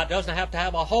 Now, it doesn't have to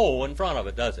have a hole in front of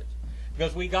it, does it?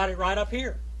 Because we got it right up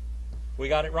here. We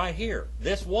got it right here.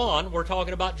 This one, we're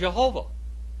talking about Jehovah.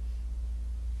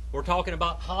 We're talking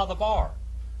about Ha the Var.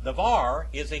 The Var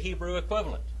is the Hebrew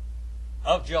equivalent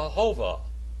of Jehovah.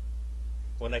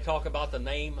 When they talk about the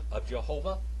name of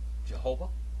Jehovah,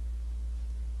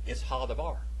 it's Ha the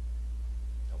Var.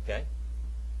 Okay?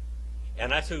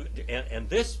 And that's who. And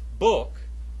this book,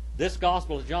 this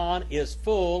Gospel of John, is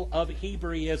full of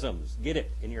Hebraisms. Get it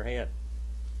in your head.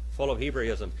 Full of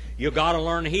Hebraisms. You got to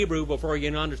learn Hebrew before you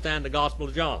can understand the Gospel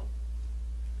of John.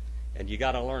 And you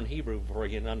got to learn Hebrew before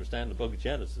you can understand the book of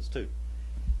Genesis too.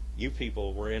 You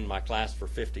people were in my class for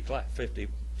 50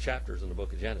 chapters in the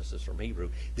book of Genesis from Hebrew.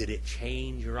 Did it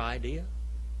change your idea?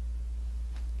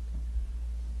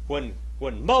 When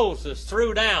When Moses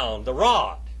threw down the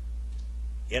rod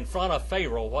in front of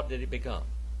Pharaoh, what did it become?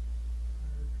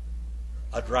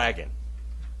 A dragon.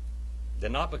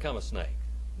 Did not become a snake.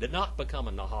 Did not become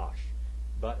a Nahash,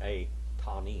 but a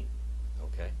Tanin.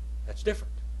 Okay? That's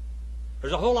different.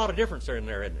 There's a whole lot of difference there in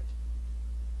there, isn't it?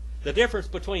 The difference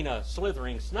between a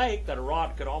slithering snake that a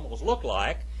rod could almost look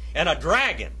like and a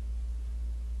dragon.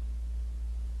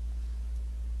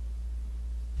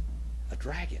 A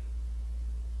dragon.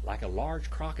 Like a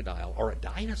large crocodile or a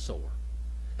dinosaur.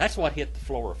 That's what hit the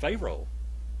floor of Pharaoh.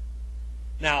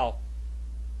 Now,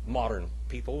 modern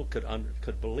people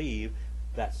could believe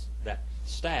that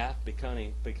staff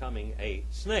becoming a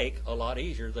snake a lot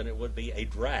easier than it would be a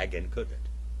dragon, couldn't it?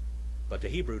 But the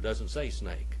Hebrew doesn't say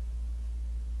snake.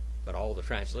 But all the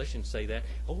translations say that.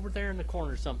 Over there in the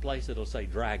corner someplace it'll say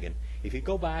dragon. If you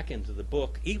go back into the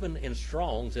book, even in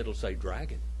Strong's, it'll say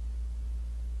dragon.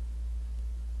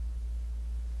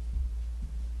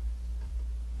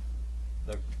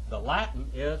 The Latin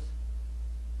is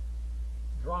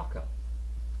Draco.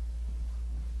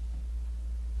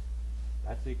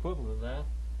 That's the equivalent of that.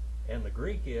 And the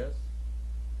Greek is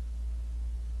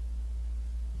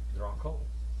Draco.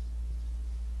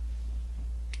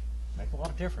 Makes a lot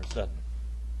of difference, doesn't it?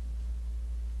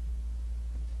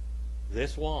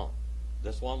 This one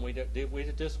we did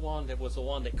this one that was the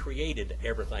one that created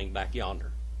everything back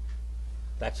yonder.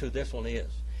 That's who this one is.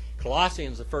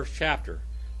 Colossians, the first chapter,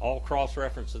 all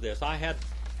cross-reference to this. I had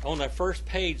on the first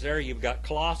page there, you've got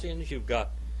Colossians, you've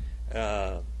got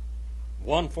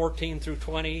 1:14 through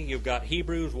 20, you've got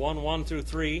Hebrews 1:1 through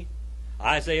 3,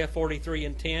 Isaiah 43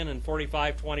 and 10 and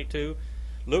 45:22,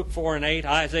 Luke 4 and 8,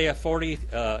 Isaiah 40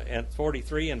 and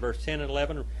 43 and verse 10 and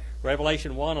 11,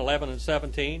 Revelation 1:11 and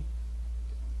 17,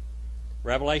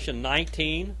 Revelation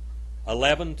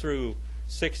 19:11 through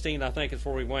 16, I think is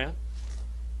where we went,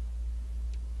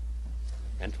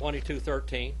 and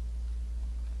 22:13,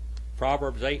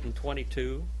 Proverbs 8 and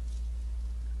 22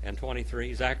 and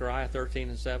 23, Zechariah 13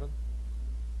 and 7,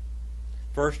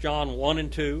 1 John 1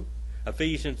 and 2,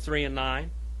 Ephesians 3 and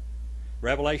 9,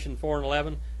 Revelation 4 and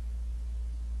 11,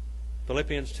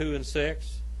 Philippians 2 and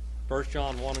 6, 1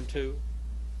 John 1 and 2.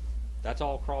 That's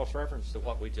all cross-reference to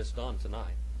what we just done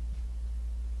tonight.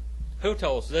 Who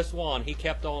told us this one he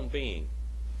kept on being?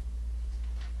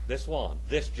 This one,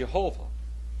 this Jehovah,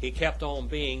 he kept on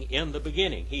being in the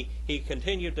beginning. He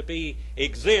continued to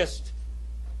exist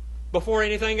before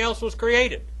anything else was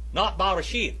created. Not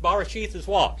Barashith. Barashith is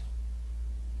what?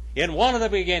 In one of the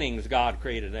beginnings, God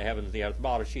created the heavens and the earth.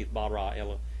 Barashith, bara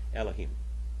Elohim.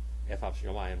 In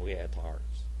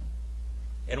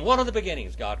one of the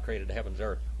beginnings, God created the heavens and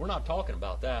earth. We're not talking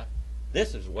about that.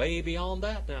 This is way beyond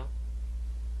that now.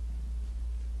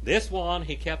 This one,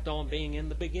 he kept on being in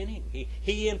the beginning.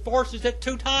 He enforces it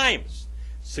 2 times.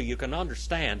 So you can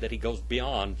understand that he goes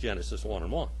beyond Genesis 1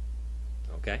 and 1.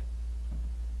 Okay?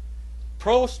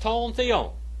 Pros ton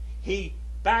theon.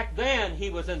 Back then, he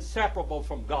was inseparable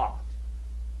from God.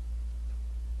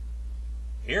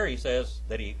 Here he says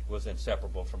that he was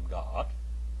inseparable from God.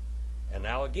 And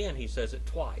now again, he says it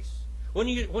twice.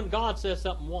 When God says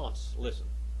something once, listen.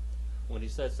 When he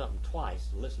says something twice,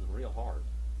 listen real hard,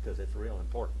 because it's real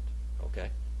important.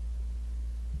 Okay?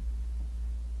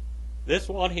 This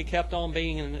one, he kept on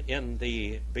being in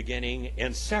the beginning,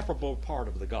 inseparable part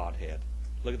of the Godhead.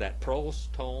 Look at that. Pros,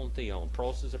 ton, theon.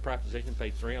 Pros is a preposition,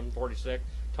 page 346.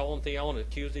 Ton, theon,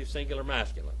 accusative, singular,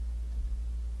 masculine.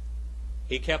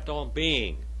 He kept on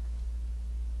being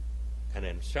an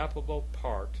inseparable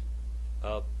part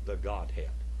of the Godhead.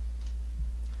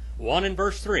 1 in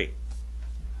verse 3.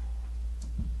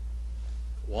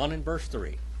 1 in verse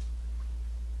 3.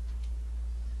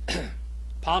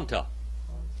 Panta.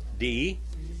 D.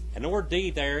 And the word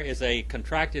D there is a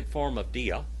contracted form of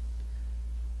dia.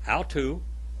 Autu.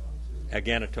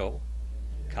 Aganato.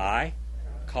 Kai.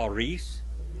 Charis.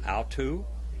 Autu.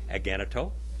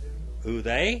 Aganato.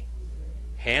 Ude.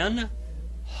 Hen.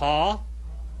 Ha.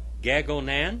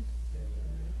 Gagonan.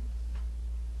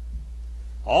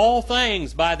 All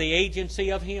things by the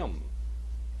agency of him.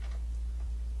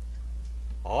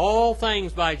 All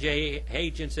things by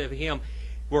agency of him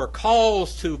were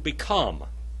caused to become.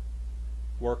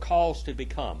 Were caused to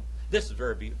become. This is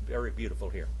very, very beautiful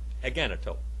here.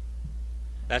 Aganato.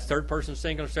 That's third person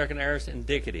singular, second aorist,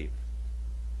 indicative.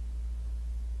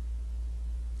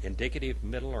 Indicative,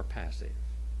 middle, or passive.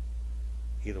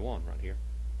 Either one right here.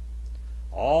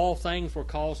 All things were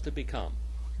caused to become.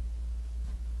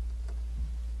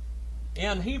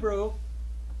 In Hebrew,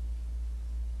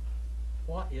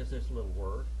 what is this little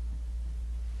word?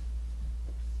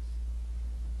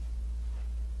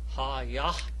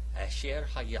 Hayah Asher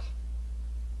Hayah.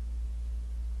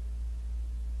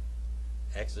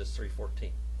 Exodus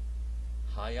 3:14.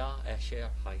 Haya asher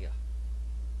haya.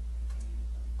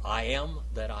 I am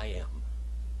that I am.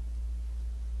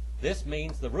 This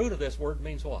means, the root of this word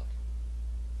means what?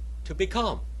 To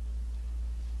become.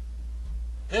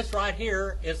 This right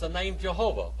here is the name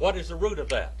Jehovah. What is the root of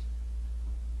that?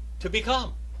 To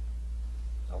become.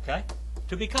 Okay?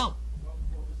 To become. What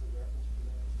was the reference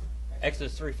for that?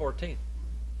 Exodus 3:14.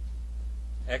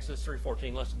 Exodus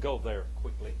 3:14. Let's go there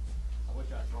quickly. I wish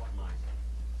I brought my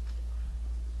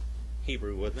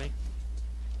Hebrew with me,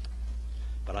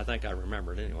 but I think I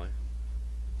remember it anyway.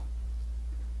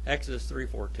 Exodus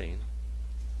 3:14.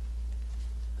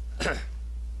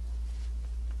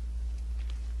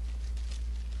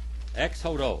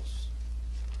 Exodos.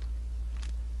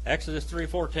 Exodus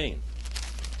 3:14.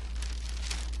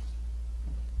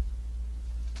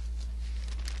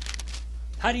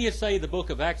 How do you say the book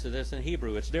of Exodus in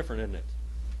Hebrew? It's different, isn't it?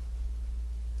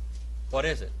 What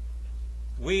is it?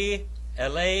 We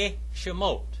elei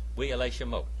shemot. We elei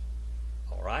shemot.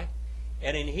 All right?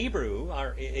 And in Hebrew,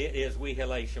 it is we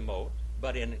elei shemot,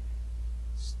 but in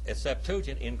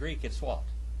Septuagint, in Greek, it's what?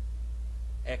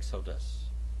 Exodus,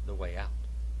 the way out.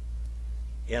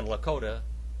 In Lakota,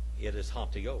 it is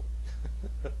hantio,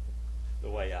 the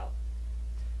way out.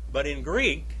 But in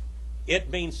Greek,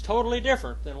 it means totally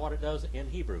different than what it does in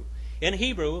Hebrew. In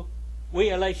Hebrew, we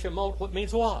elei shemot, what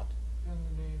means what? And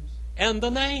the names. And the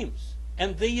names.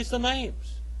 And these the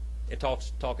names. It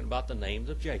talking about the names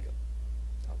of Jacob.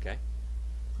 Okay?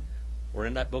 We're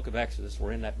in that book of Exodus.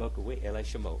 We're in that book of elei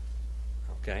shemot.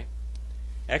 Okay?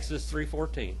 Exodus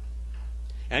 3:14.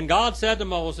 And God said to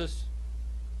Moses,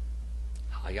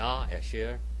 Haya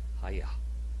Asher Haya.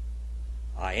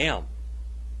 I am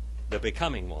the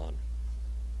becoming one.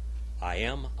 I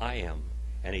am, I am.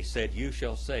 And he said, you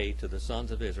shall say to the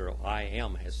sons of Israel, I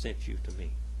am has sent you to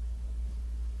me.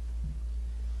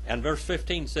 And verse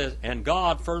 15 says, and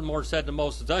God furthermore said to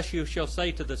Moses, thus you shall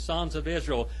say to the sons of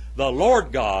Israel, the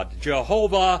Lord God,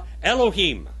 Jehovah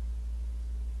Elohim.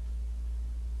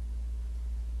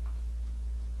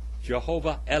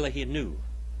 Jehovah Elohim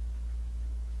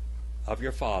of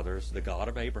your fathers, the God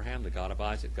of Abraham, the God of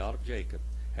Isaac, God of Jacob,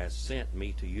 has sent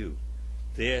me to you.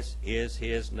 This is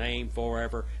his name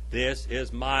forever. This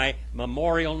is my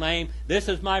memorial name. This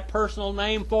is my personal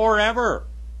name forever.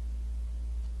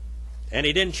 And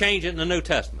he didn't change it in the New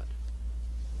Testament.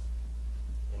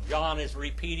 And John is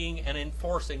repeating and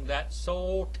enforcing that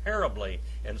so terribly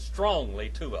and strongly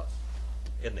to us,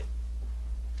 isn't he?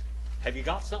 Have you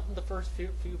got something the first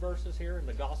few verses here in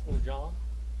the Gospel of John?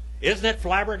 Isn't it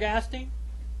flabbergasting?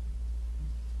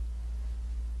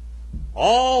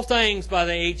 All things by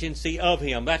the agency of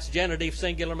him. That's genitive,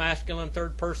 singular, masculine,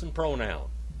 third person pronoun.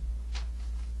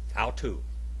 How to?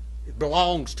 It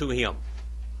belongs to him.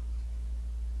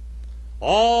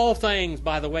 All things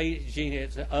by the way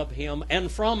of him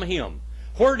and from him.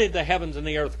 Where did the heavens and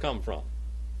the earth come from?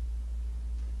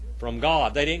 From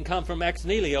God. They didn't come from ex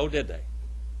nihilo, did they?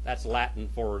 That's Latin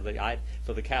for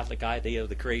the Catholic idea of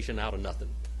the creation out of nothing.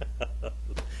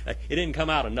 It didn't come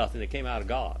out of nothing. It came out of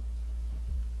God.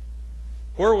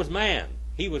 Where was man?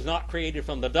 He was not created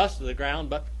from the dust of the ground,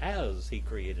 but as he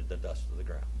created the dust of the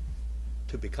ground,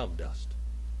 to become dust.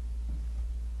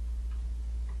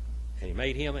 And he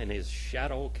made him in his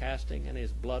shadow casting and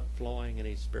his blood flowing and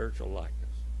his spiritual likeness.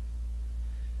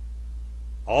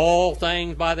 All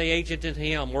things by the agent in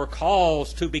him were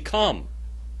caused to become,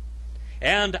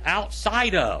 and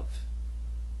outside of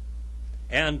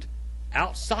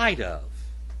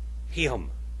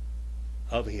him,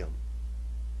 of him,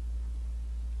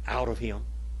 out of him.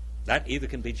 That either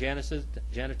can be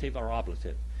genitive or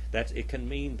ablative. It can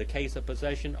mean the case of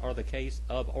possession or the case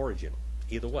of origin.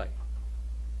 Either way.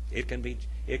 It can be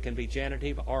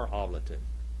genitive or ablative.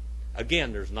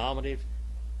 Again, there's nominative,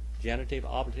 genitive,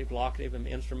 ablative, locative, and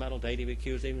instrumental, dative,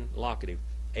 accusative, and locative.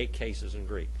 8 cases in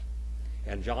Greek.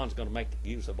 And John's going to make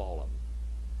use of all of them.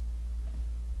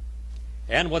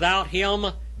 And without him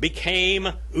became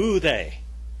oude.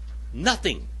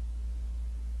 Nothing.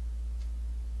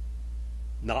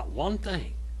 Not one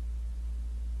thing.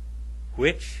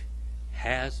 Which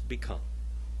has become.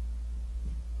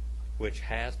 Which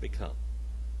has become.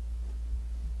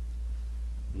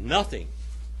 Nothing.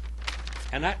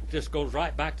 And that just goes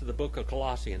right back to the book of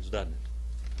Colossians, doesn't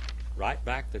it? Right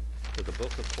back to the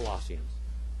book of Colossians.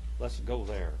 Let's go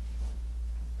there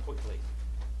quickly.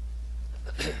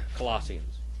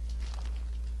 Colossians.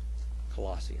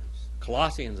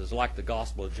 Colossians is like the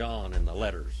Gospel of John in the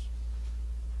letters.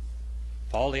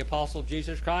 Paul the Apostle of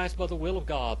Jesus Christ, by the will of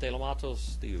God,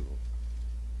 Telematos Theou.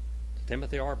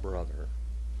 Timothy our brother,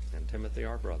 and Timothy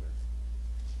our brother.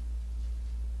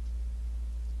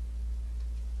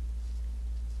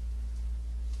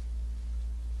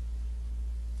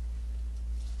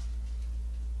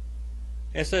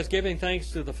 It says, giving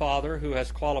thanks to the Father who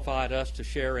has qualified us to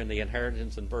share in the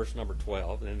inheritance in verse number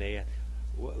 12, in the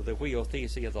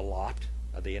huiothesia of the lot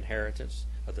of the inheritance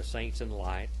of the saints in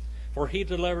light. For he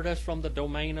delivered us from the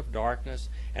domain of darkness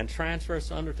and transferred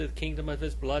us under the kingdom of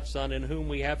his blood Son, in whom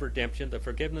we have redemption, the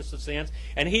forgiveness of sins,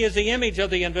 and he is the image of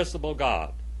the invisible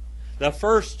God, the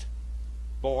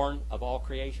firstborn of all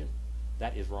creation.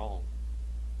 That is wrong.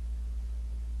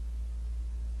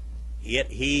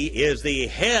 He is the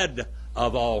head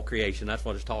of all creation. That's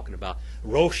what it's talking about.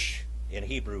 Rosh in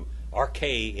Hebrew,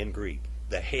 arche in Greek,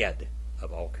 the head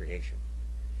of all creation.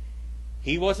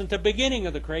 He wasn't the beginning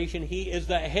of the creation. He is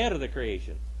the head of the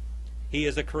creation. He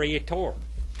is the creator,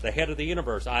 the head of the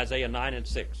universe, Isaiah 9 and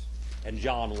 6, and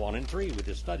John 1 and 3. We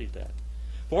just studied that.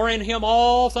 For in him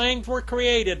all things were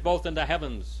created, both in the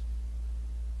heavens,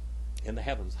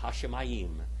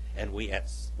 Hashemayim, and we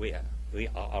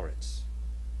Aretz,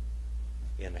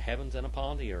 in the heavens and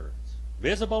upon the earth,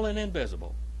 visible and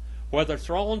invisible. Whether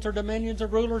thrones or dominions or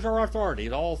rulers or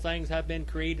authorities, all things have been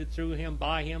created through him,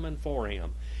 by him, and for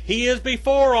him. He is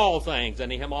before all things,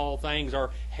 and in him all things are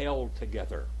held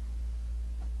together.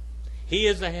 He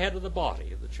is the head of the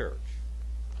body of the church.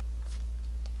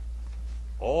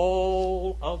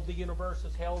 All of the universe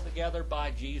is held together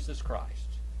by Jesus Christ,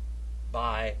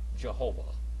 by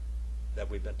Jehovah that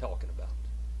we've been talking about.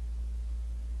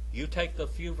 You take the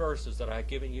few verses that I've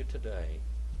given you today,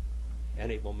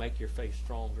 and it will make your faith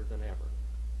stronger than ever.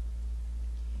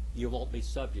 You won't be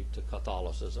subject to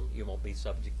Catholicism. You won't be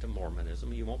subject to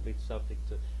Mormonism. You won't be subject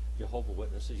to Jehovah's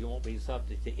Witnesses. You won't be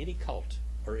subject to any cult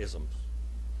or isms.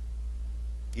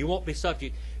 You won't be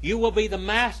subject. You will be the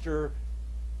master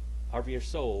of your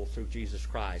soul through Jesus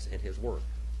Christ and his word.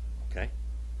 Okay?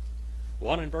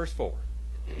 1 and verse 4.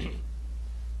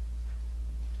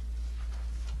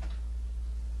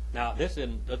 Now, this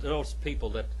isn't, those people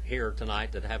that here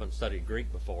tonight that haven't studied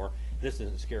Greek before, this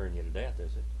isn't scaring you to death,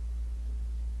 is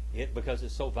it? Because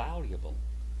it's so valuable.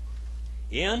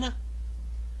 In,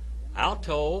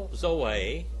 auto,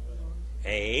 zoe,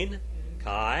 ein,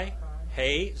 kai,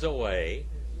 he, zoe,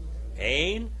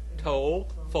 ein, to,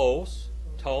 phos,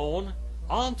 ton,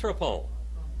 anthropon.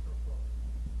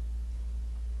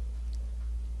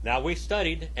 Now, we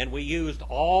studied and we used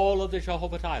all of the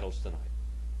Jehovah titles tonight.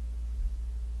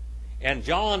 And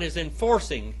John is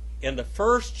enforcing in the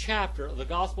first chapter of the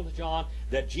Gospel of John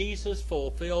that Jesus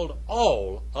fulfilled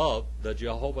all of the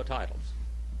Jehovah titles.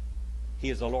 He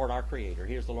is the Lord our Creator.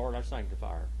 He is the Lord our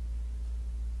Sanctifier.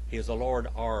 He is the Lord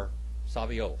our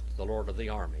Sabaoth, the Lord of the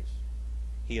armies.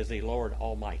 He is the Lord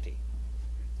Almighty.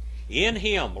 In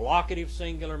him, locative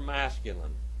singular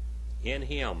masculine. In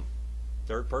him,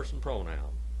 third person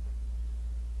pronoun.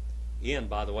 In,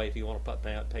 by the way, if you want to put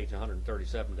page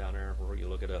 137 down there where you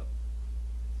look it up.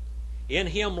 In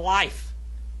him life.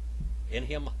 In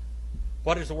him,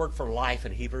 what is the word for life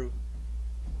in Hebrew?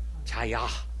 Chaya.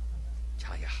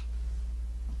 Chaya.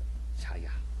 Chaya.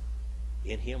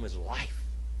 In him is life.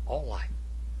 All life.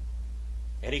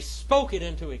 And he spoke it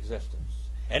into existence.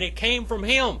 And it came from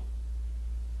him.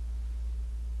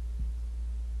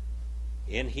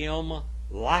 In him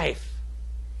life.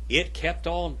 It kept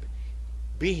on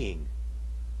being.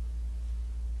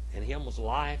 In him was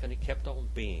life, and it kept on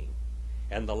being.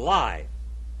 And the life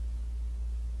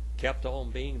kept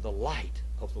on being the light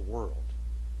of the world.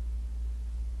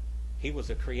 He was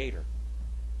the creator,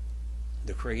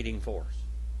 the creating force.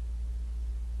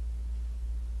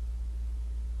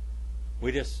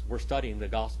 We're studying the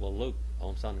Gospel of Luke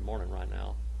on Sunday morning right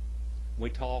now. We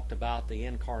talked about the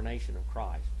incarnation of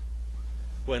Christ.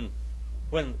 When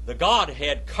the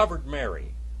Godhead covered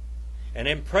Mary and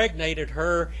impregnated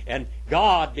her, and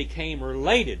God became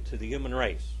related to the human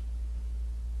race.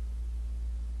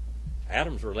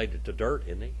 Adam's related to dirt,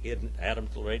 isn't he?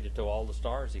 Adam's related to all the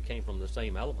stars. He came from the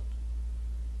same element.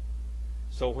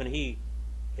 So when he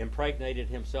impregnated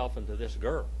himself into this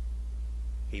girl,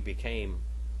 he became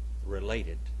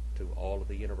related to all of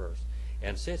the universe.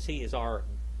 And since he is our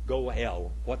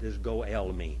Goel, what does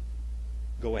Goel mean?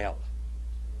 Goel.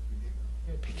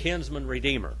 Kinsman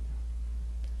redeemer.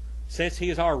 Since he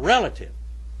is our relative,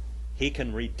 he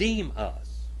can redeem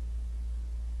us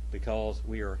because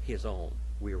we are his own.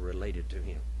 We are related to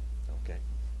him. Okay?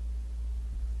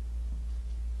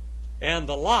 And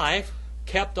the life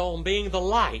kept on being the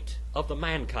light of the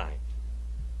mankind.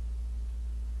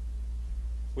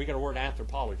 We get a word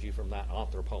anthropology from that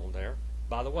anthropon there.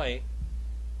 By the way,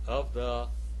 of the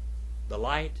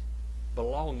light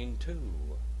belonging to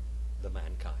the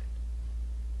mankind.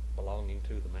 Belonging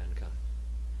to the mankind.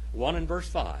 1 and verse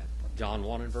 5. John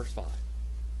 1 and verse 5.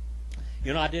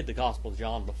 You know, I did the Gospel of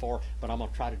John before, but I'm going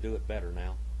to try to do it better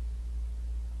now.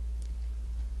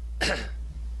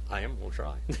 I am going to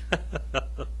try.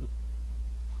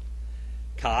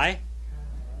 Kai,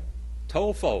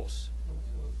 Tophos,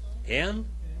 En,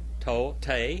 To,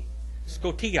 Te,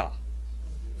 Scotia,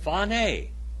 Phane,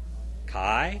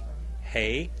 Kai,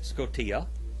 He, Scotia,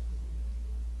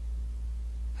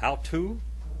 Autu,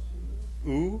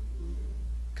 U,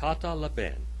 Kata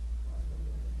Laben.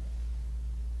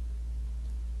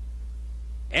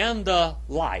 And the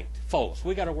light, phos.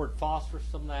 We got a word phosphorus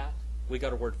from that. We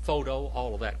got a word photo.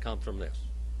 All of that comes from this.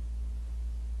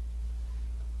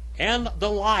 And the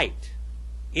light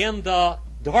in the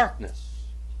darkness.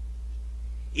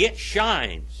 It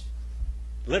shines.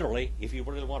 Literally, if you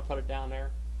really want to put it down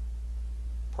there,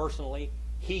 personally,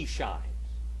 he shines.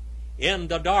 In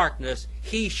the darkness,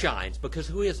 he shines. Because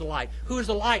who is the light? Who is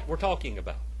the light we're talking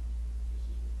about?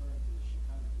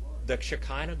 The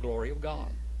Shekinah glory of God.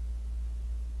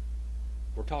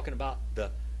 We're talking about the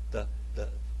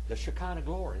Shekinah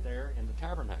glory there in the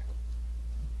tabernacle.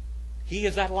 He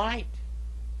is that light.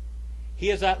 He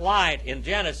is that light in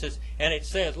Genesis, and it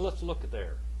says, let's look at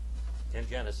there in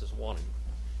Genesis 1,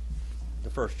 the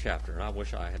first chapter. And I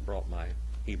wish I had brought my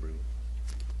Hebrew.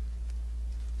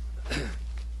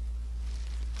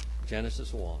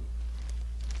 Genesis 1.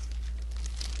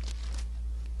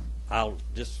 I'll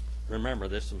just remember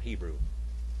this from Hebrew.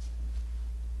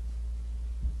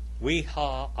 We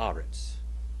ha-aretz.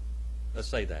 Let's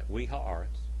say that. We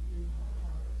ha-aretz.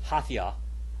 Hathia.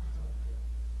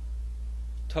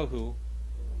 Tohu.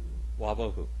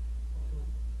 Wabohu.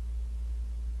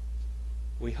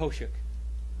 We hoshik.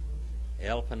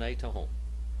 El panei tohom.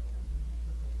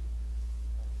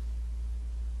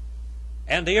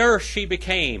 And the earth she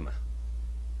became.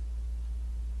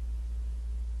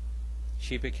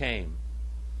 She became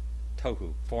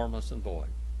tohu, formless and void.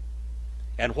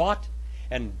 And what?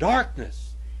 And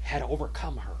darkness had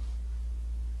overcome her.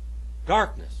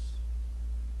 Darkness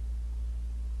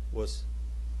was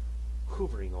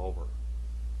hovering over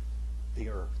the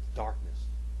earth. Darkness.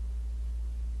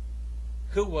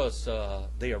 Who was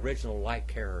the original light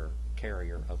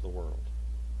carrier of the world?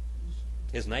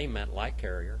 His name meant light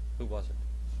carrier. Who was it?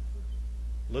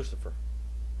 Lucifer.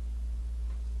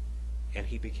 And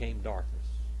he became darkness.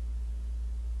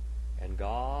 And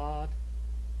God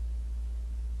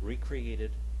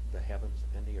recreated the heavens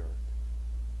and the earth.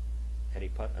 And he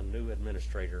put a new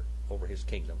administrator over his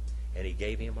kingdom. And he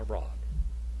gave him a rod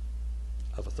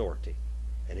of authority.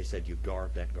 And he said, you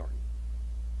guard that garden.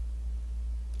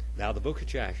 Now the book of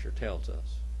Jasher tells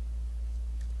us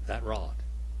that rod.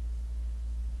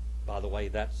 By the way,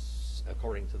 that's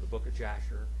according to the book of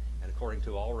Jasher and according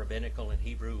to all rabbinical and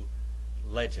Hebrew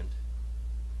legend.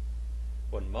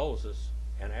 When Moses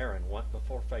and Aaron went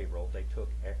before Pharaoh, they took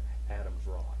Adam's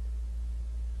rod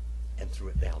and threw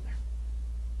it down there.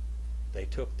 They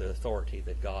took the authority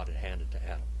that God had handed to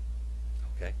Adam.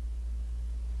 Okay?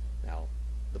 Now,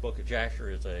 the book of Jasher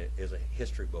is a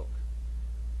history book.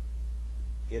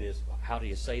 It is, how do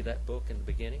you say that book in the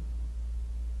beginning?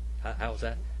 How's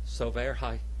that? Sover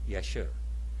ha-Yeshur.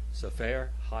 Sofer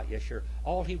ha-Yeshur.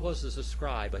 All he was is a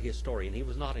scribe, a historian. He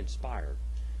was not inspired.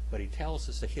 But he tells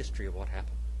us the history of what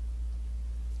happened.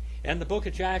 And the book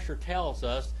of Jasher tells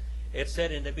us, it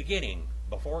said in the beginning,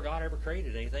 before God ever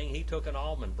created anything, he took an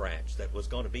almond branch that was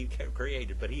going to be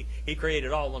created. But he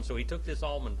created almonds, so he took this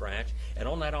almond branch, and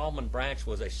on that almond branch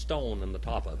was a stone in the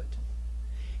top of it.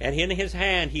 And in his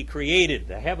hand he created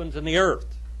the heavens and the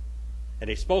earth. And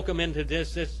he spoke them into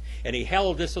this, and he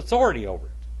held this authority over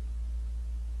it.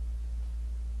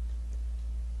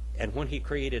 And when he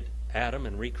created Adam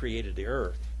and recreated the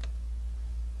earth,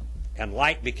 and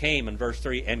light became, in verse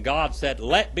 3, and God said,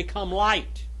 let become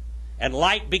light. And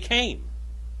light became.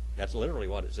 That's literally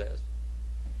what it says.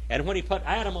 And when he put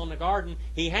Adam on the garden,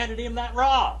 he handed him that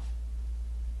rod,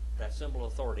 that symbol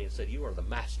of authority, and said, you are the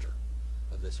master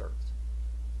of this earth.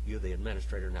 You're the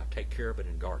administrator. Now take care of it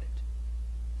and guard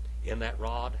it. In that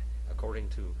rod, according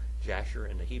to Jasher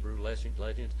and the Hebrew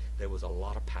legends, there was a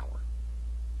lot of power.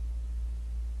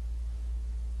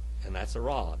 And that's a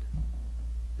rod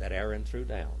that Aaron threw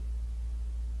down,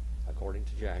 according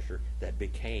to Jasher, that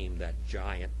became that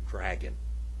giant dragon.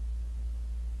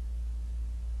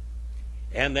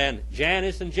 And then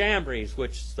Jannes and Jambres,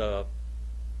 which the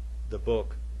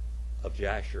book of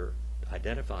Jasher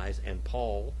identifies, and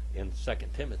Paul in 2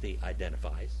 Timothy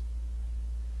identifies.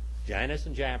 Jannes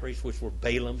and Jambres, which were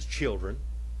Balaam's children,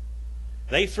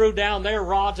 they threw down their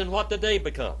rods, and what did they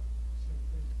become?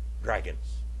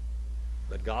 Dragons.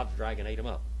 But God's dragon ate them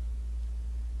up.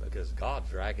 Because God's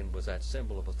dragon was that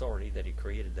symbol of authority that he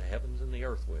created the heavens and the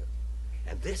earth with.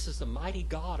 And this is the mighty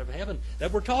God of heaven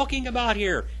that we're talking about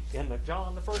here in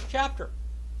John, the first chapter.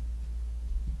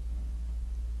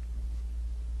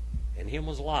 In him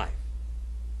was life.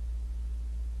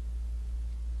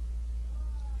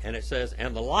 And it says,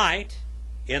 and the light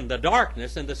in the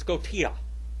darkness, in the scotia.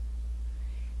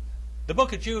 The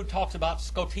book of Jude talks about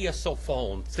scotia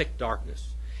sophon, thick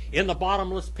darkness. In the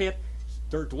bottomless pit,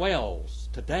 there dwells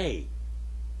today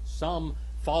some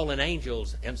fallen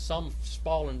angels and some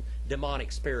fallen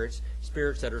demonic spirits,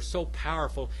 spirits that are so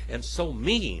powerful and so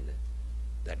mean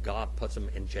that God puts them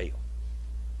in jail.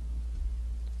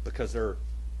 Because they're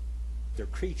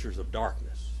creatures of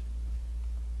darkness.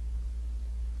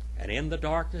 And in the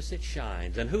darkness it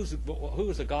shines. And who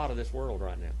is the god of this world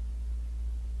right now?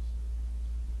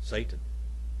 Satan.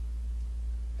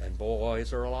 And boy, is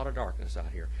there a lot of darkness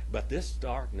out here. But this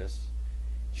darkness,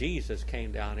 Jesus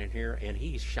came down in here and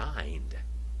he shined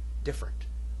different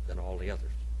than all the others.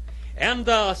 And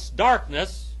thus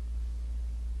darkness,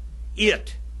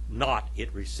 it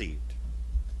received.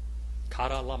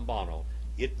 Kata lambano.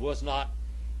 It was not.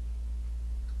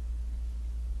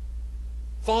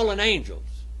 Fallen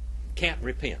angels can't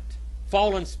repent.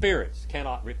 Fallen spirits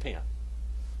cannot repent.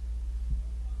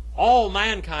 All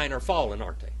mankind are fallen,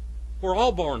 aren't they? We're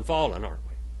all born fallen, aren't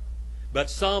we? But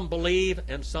some believe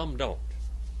and some don't.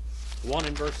 1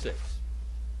 in verse 6.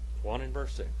 1 in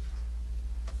verse 6.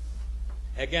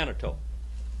 Eganato.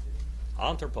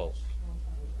 Anthropos.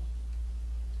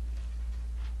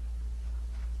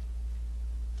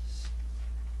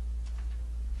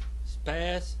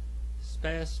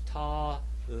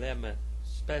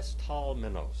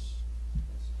 Spestalmenos.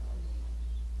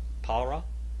 Para,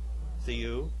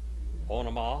 Theou,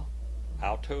 Onoma,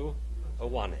 Autu,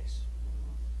 Owanes.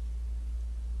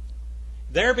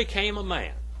 There became a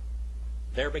man.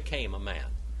 There became a man.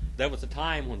 There was a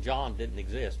time when John didn't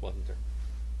exist, wasn't there?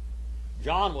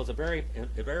 John was a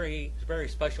very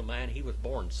special man. He was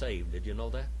born saved. Did you know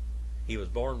that? He was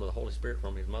born with the Holy Spirit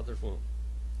from his mother's womb.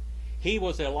 He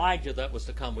was Elijah that was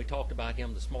to come. We talked about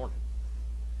him this morning.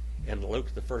 In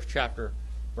Luke, the first chapter,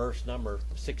 verse number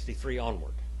 63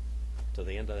 onward, to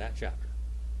the end of that chapter.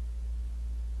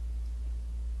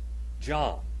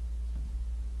 John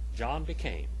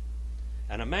became,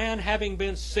 and a man having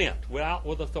been sent out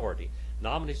with authority,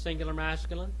 nominative singular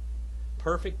masculine,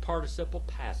 perfect participle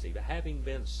passive, having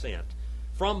been sent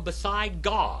from beside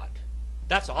God.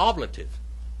 That's oblative.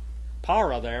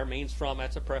 Para there means from,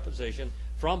 that's a preposition,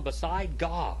 from beside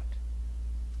God.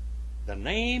 The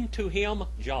name to him,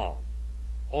 John.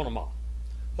 Onoma.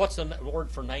 What's the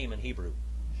word for name in Hebrew?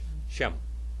 Shem.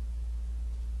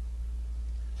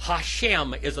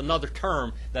 Hashem is another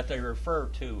term that they refer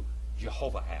to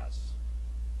Jehovah as.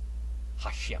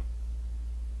 Hashem.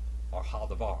 Or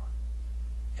Hadavar.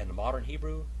 And the modern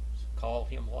Hebrew call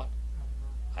him what?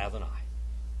 Adonai.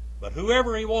 But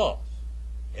whoever he was,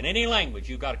 in any language,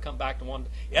 you've got to come back to one.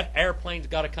 That airplane's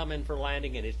got to come in for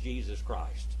landing, and it's Jesus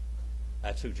Christ.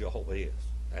 That's who Jehovah is.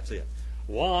 That's it.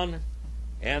 1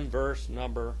 and verse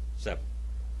number 7.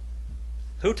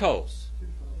 Hutos,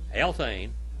 Elthane,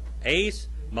 Ace,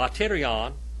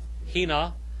 Materion,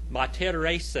 Hina,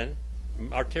 Materise,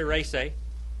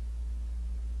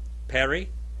 Peri,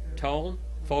 Tone,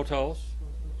 Photos,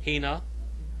 Hina,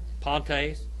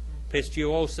 Pontes,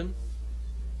 Pistuosin,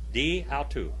 D.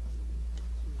 Autu.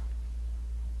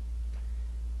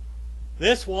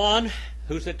 This one,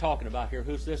 who's it talking about here?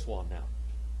 Who's this one now?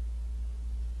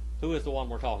 Who is the one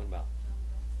we're talking about?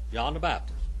 John the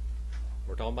Baptist.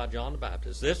 We're talking about John the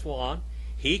Baptist. This one,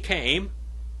 he came.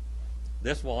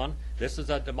 This one, this is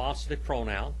a demonstrative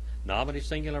pronoun. Nominative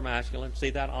singular masculine.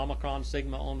 See that omicron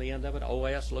sigma on the end of it?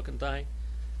 OS looking thing?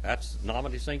 That's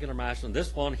nominative singular masculine.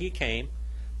 This one, he came.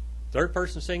 Third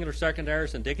person singular second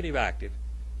aorist indicative active.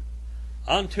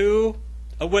 Unto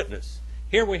a witness.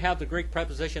 Here we have the Greek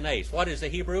preposition eis. What is the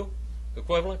Hebrew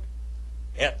equivalent?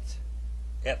 Et.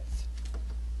 Et.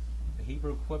 The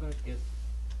Hebrew equivalent is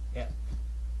et.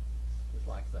 Just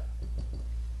like that.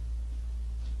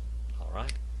 All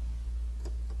right?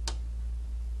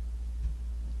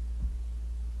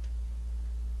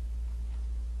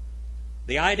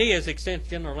 The idea is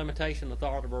extension or limitation of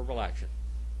thought or verbal action.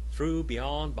 Through,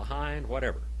 beyond, behind,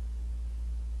 whatever.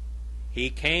 He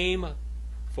came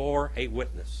for a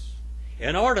witness.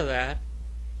 In order that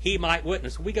he might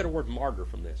witness, we get a word martyr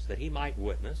from this, that he might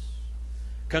witness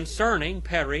concerning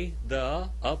peri,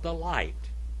 of the light.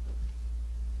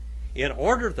 In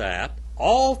order that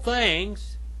all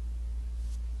things,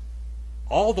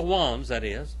 all the ones, that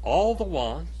is, all the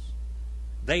ones,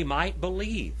 they might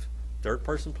believe. Third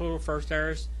person plural, first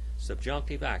aorist,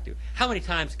 subjunctive active. How many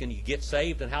times can you get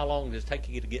saved, and how long does it take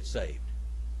you to get saved?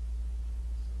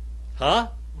 Huh?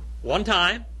 One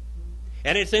time.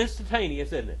 And it's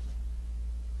instantaneous, isn't it?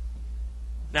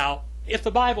 Now, If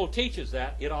the Bible teaches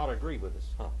that, it ought to agree with us,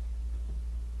 huh?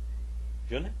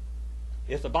 Shouldn't it?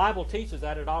 If the Bible teaches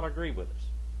that, it ought to agree with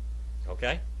us.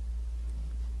 Okay?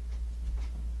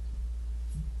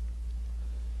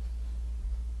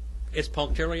 It's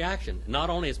punctiliar action. Not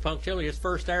only is punctiliar, its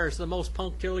first error is the most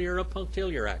punctiliar of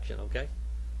punctiliar action, okay?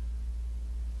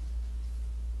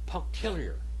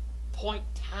 Punctiliar. Point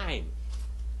time.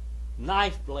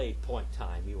 Knife blade point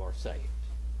time, you are saved.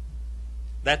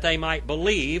 That they might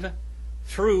believe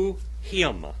through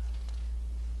him.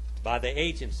 By the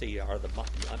agency or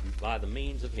by the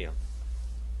means of him.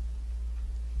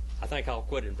 I think I'll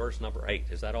quit in verse number 8.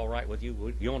 Is that all right with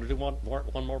you? You want to do one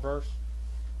more verse?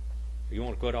 Or you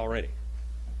want to quit already?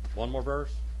 One more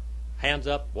verse? Hands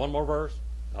up. One more verse?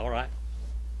 All right.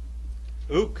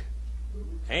 Uk,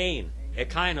 Ain,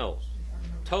 Ekainos,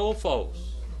 Tophos,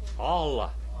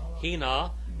 Allah,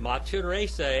 Hina,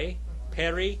 Maturese,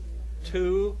 Peri,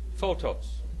 Tu,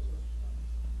 Photos.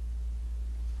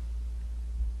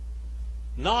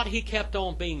 Not he kept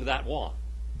on being that one.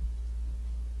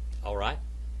 All right?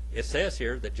 It says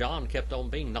here that John kept on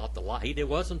being not the light. He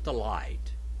wasn't the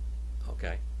light.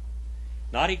 Okay?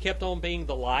 Not he kept on being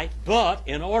the light, but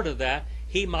in order that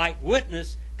he might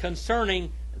witness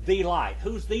concerning the light.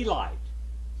 Who's the light?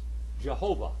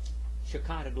 Jehovah.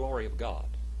 Shekinah glory of God.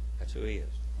 That's who he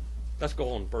is. Let's go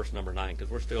on to verse number 9 because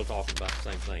we're still talking about the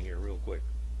same thing here real quick.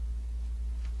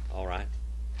 All right?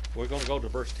 We're going to go to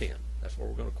verse 10. That's where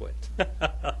we're going to quit.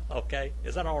 Okay?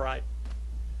 Is that all right?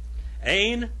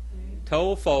 Ain,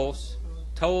 to phos,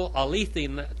 to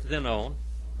alethenon,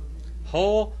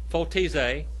 ho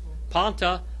photize,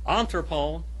 panta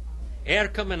anthropon,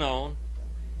 erchamenon,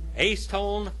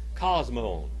 aston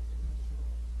cosmon.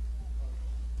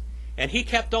 And he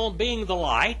kept on being the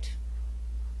light,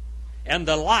 and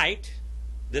the light,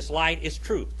 this light is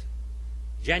truth,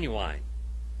 genuine,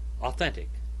 authentic,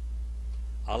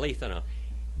 alethenon.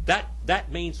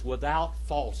 That means without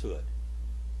falsehood,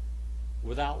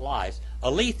 without lies.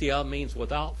 Aletheia means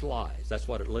without lies. That's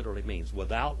what it literally means,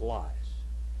 without lies.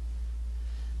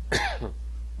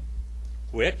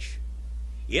 Which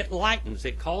it lightens,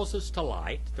 it causes to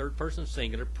light, third person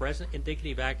singular, present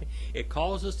indicative acting. It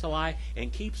causes to light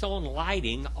and keeps on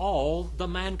lighting all the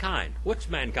mankind. Which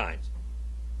mankind?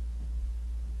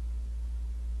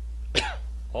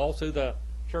 All through the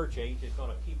church age, it's going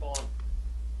to keep on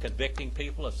convicting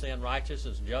people of sin,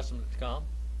 righteousness, and judgment to come.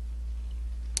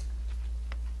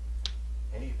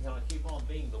 And he's going to keep on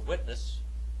being the witness.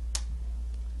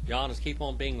 John is keep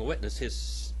on being a witness.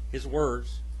 His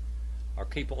words are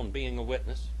keep on being a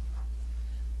witness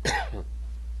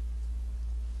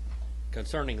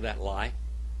concerning that lie,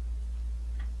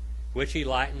 which he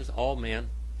lightens all men,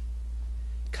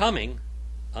 coming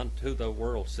unto the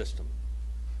world system.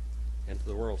 Into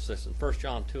the world system. 1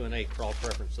 John 2 and 8 draw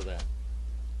preference to that.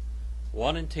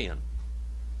 1 and 10.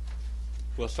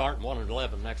 We'll start in 1 and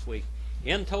 11 next week.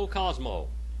 Ento cosmo.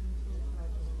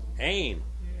 Ain.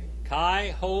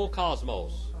 Kai ho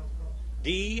cosmos.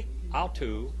 D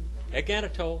autu.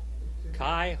 Egeneto.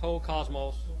 Kai ho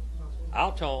cosmos.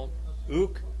 Auton.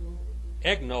 Uk.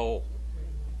 Egno.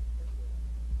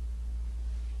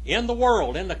 In the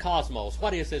world, in the cosmos.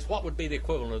 What is this? What would be the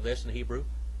equivalent of this in Hebrew?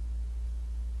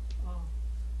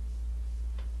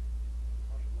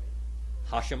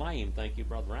 Hashemayim. Thank you,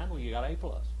 Brother Randall. You got A+.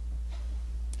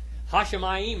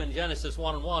 Hashemayim in Genesis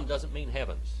 1 and 1 doesn't mean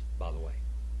heavens, by the way.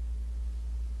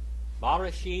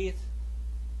 Barashith,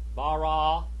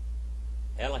 bara,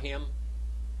 Elohim,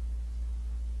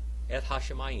 et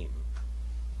Hashemayim.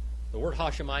 The word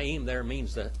Hashemayim there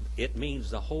means it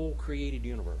means the whole created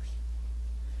universe.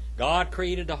 God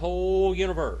created the whole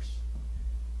universe.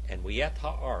 And we et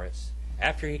haaretz,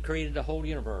 after he created the whole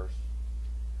universe,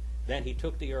 then he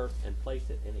took the earth and placed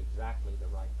it in exactly the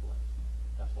right place.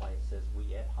 That's why it says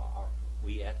we et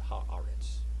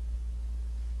haaretz.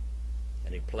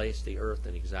 And he placed the earth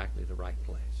in exactly the right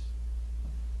place.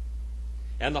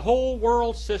 And the whole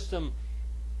world system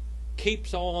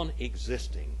keeps on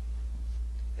existing.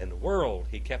 And the world,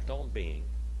 he kept on being.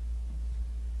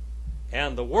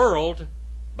 And the world,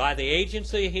 by the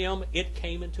agency of him, it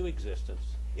came into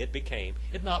existence. It became.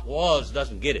 It not was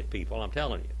doesn't get it, people, I'm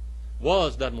telling you.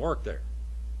 Was doesn't work there.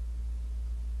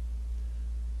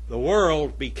 The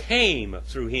world became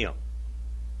through him.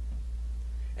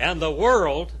 And the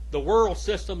world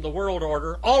system, the world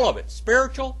order, all of it,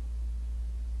 spiritual,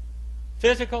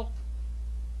 physical,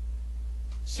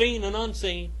 seen and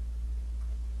unseen,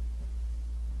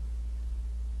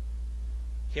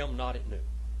 him not it knew.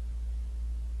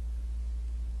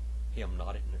 Him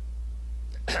not it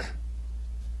knew.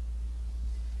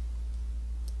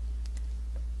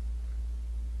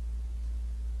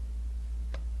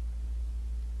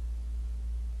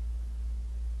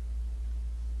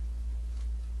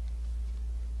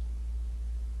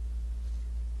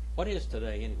 What is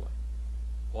today anyway?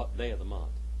 What day of the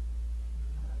month?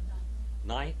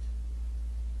 Ninth?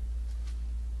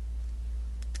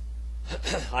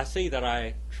 I see that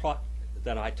I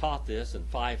taught this in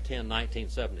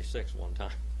 5/10/1976 one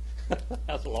time.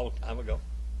 That's a long time ago.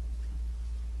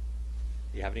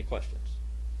 Do you have any questions?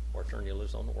 Or turn you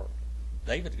loose on the world?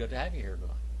 David, good to have you here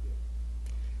tonight.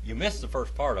 You missed the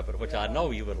first part of it, which I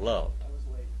know you would love. I was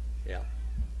late. Yeah.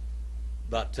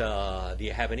 But do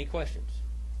you have any questions?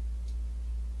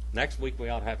 Next week we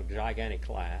ought to have a gigantic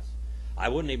class. I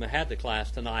wouldn't even have the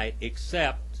class tonight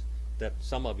except that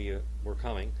some of you were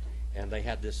coming and they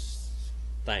had this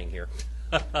thing here.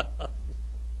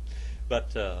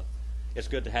 But it's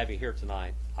good to have you here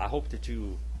tonight. I hope that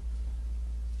you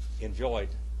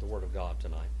enjoyed the Word of God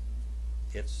tonight.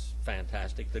 It's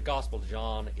fantastic. The Gospel of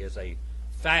John is a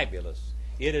fabulous,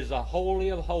 it is a holy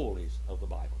of holies of the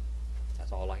Bible.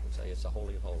 That's all I can say. It's a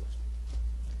holy of holies.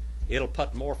 It'll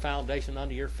put more foundation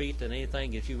under your feet than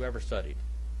anything that you've ever studied.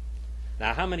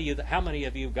 Now, how many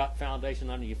of you got foundation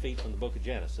under your feet from the book of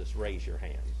Genesis? Raise your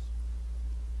hands.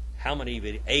 How many of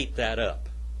you ate that up?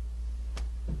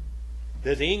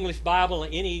 Does the English Bible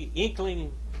any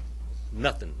inkling?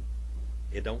 Nothing.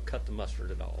 It don't cut the mustard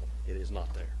at all. It is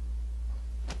not there.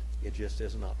 It just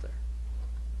is not there.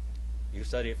 You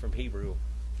study it from Hebrew,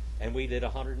 and we did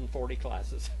 140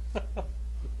 classes.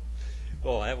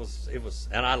 Oh, it was,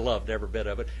 and I loved every bit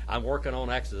of it. I'm working on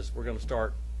Exodus. We're going to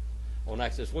start on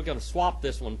Exodus. We're going to swap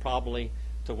this one probably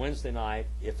to Wednesday night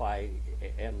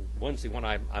and Wednesday when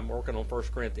I'm working on 1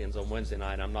 Corinthians on Wednesday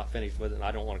night. I'm not finished with it, and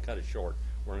I don't want to cut it short.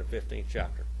 We're in the 15th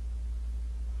chapter.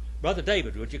 Brother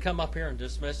David, would you come up here and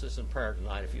dismiss us in prayer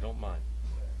tonight, if you don't mind?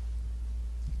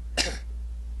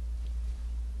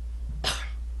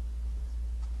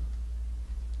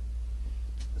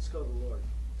 Let's go to the Lord.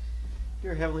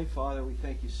 Dear Heavenly Father, we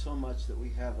thank you so much that we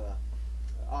have an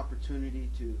opportunity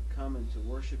to come and to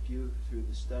worship you through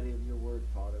the study of your word,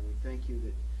 Father. We thank you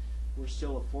that we're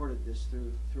still afforded this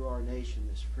through our nation,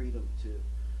 this freedom to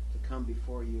come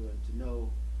before you and to know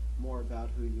more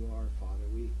about who you are, Father.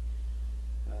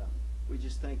 We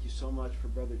just thank you so much for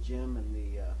Brother Jim and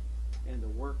the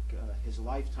work, his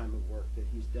lifetime of work that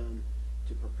he's done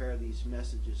to prepare these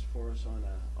messages for us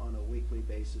on a weekly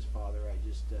basis, Father. I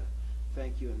just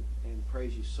thank you and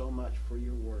praise you so much for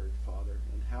your word, Father,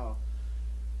 and how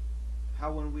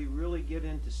when we really get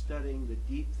into studying the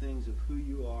deep things of who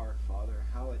you are, Father,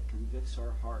 how it convicts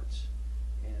our hearts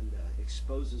and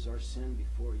exposes our sin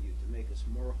before you to make us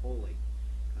more holy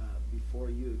before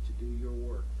you to do your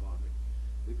work, Father.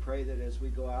 We pray that as we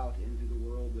go out into the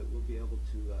world that we'll be able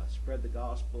to spread the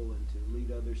gospel and to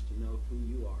lead others to know who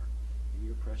you are. In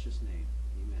your precious name,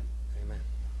 amen. Amen.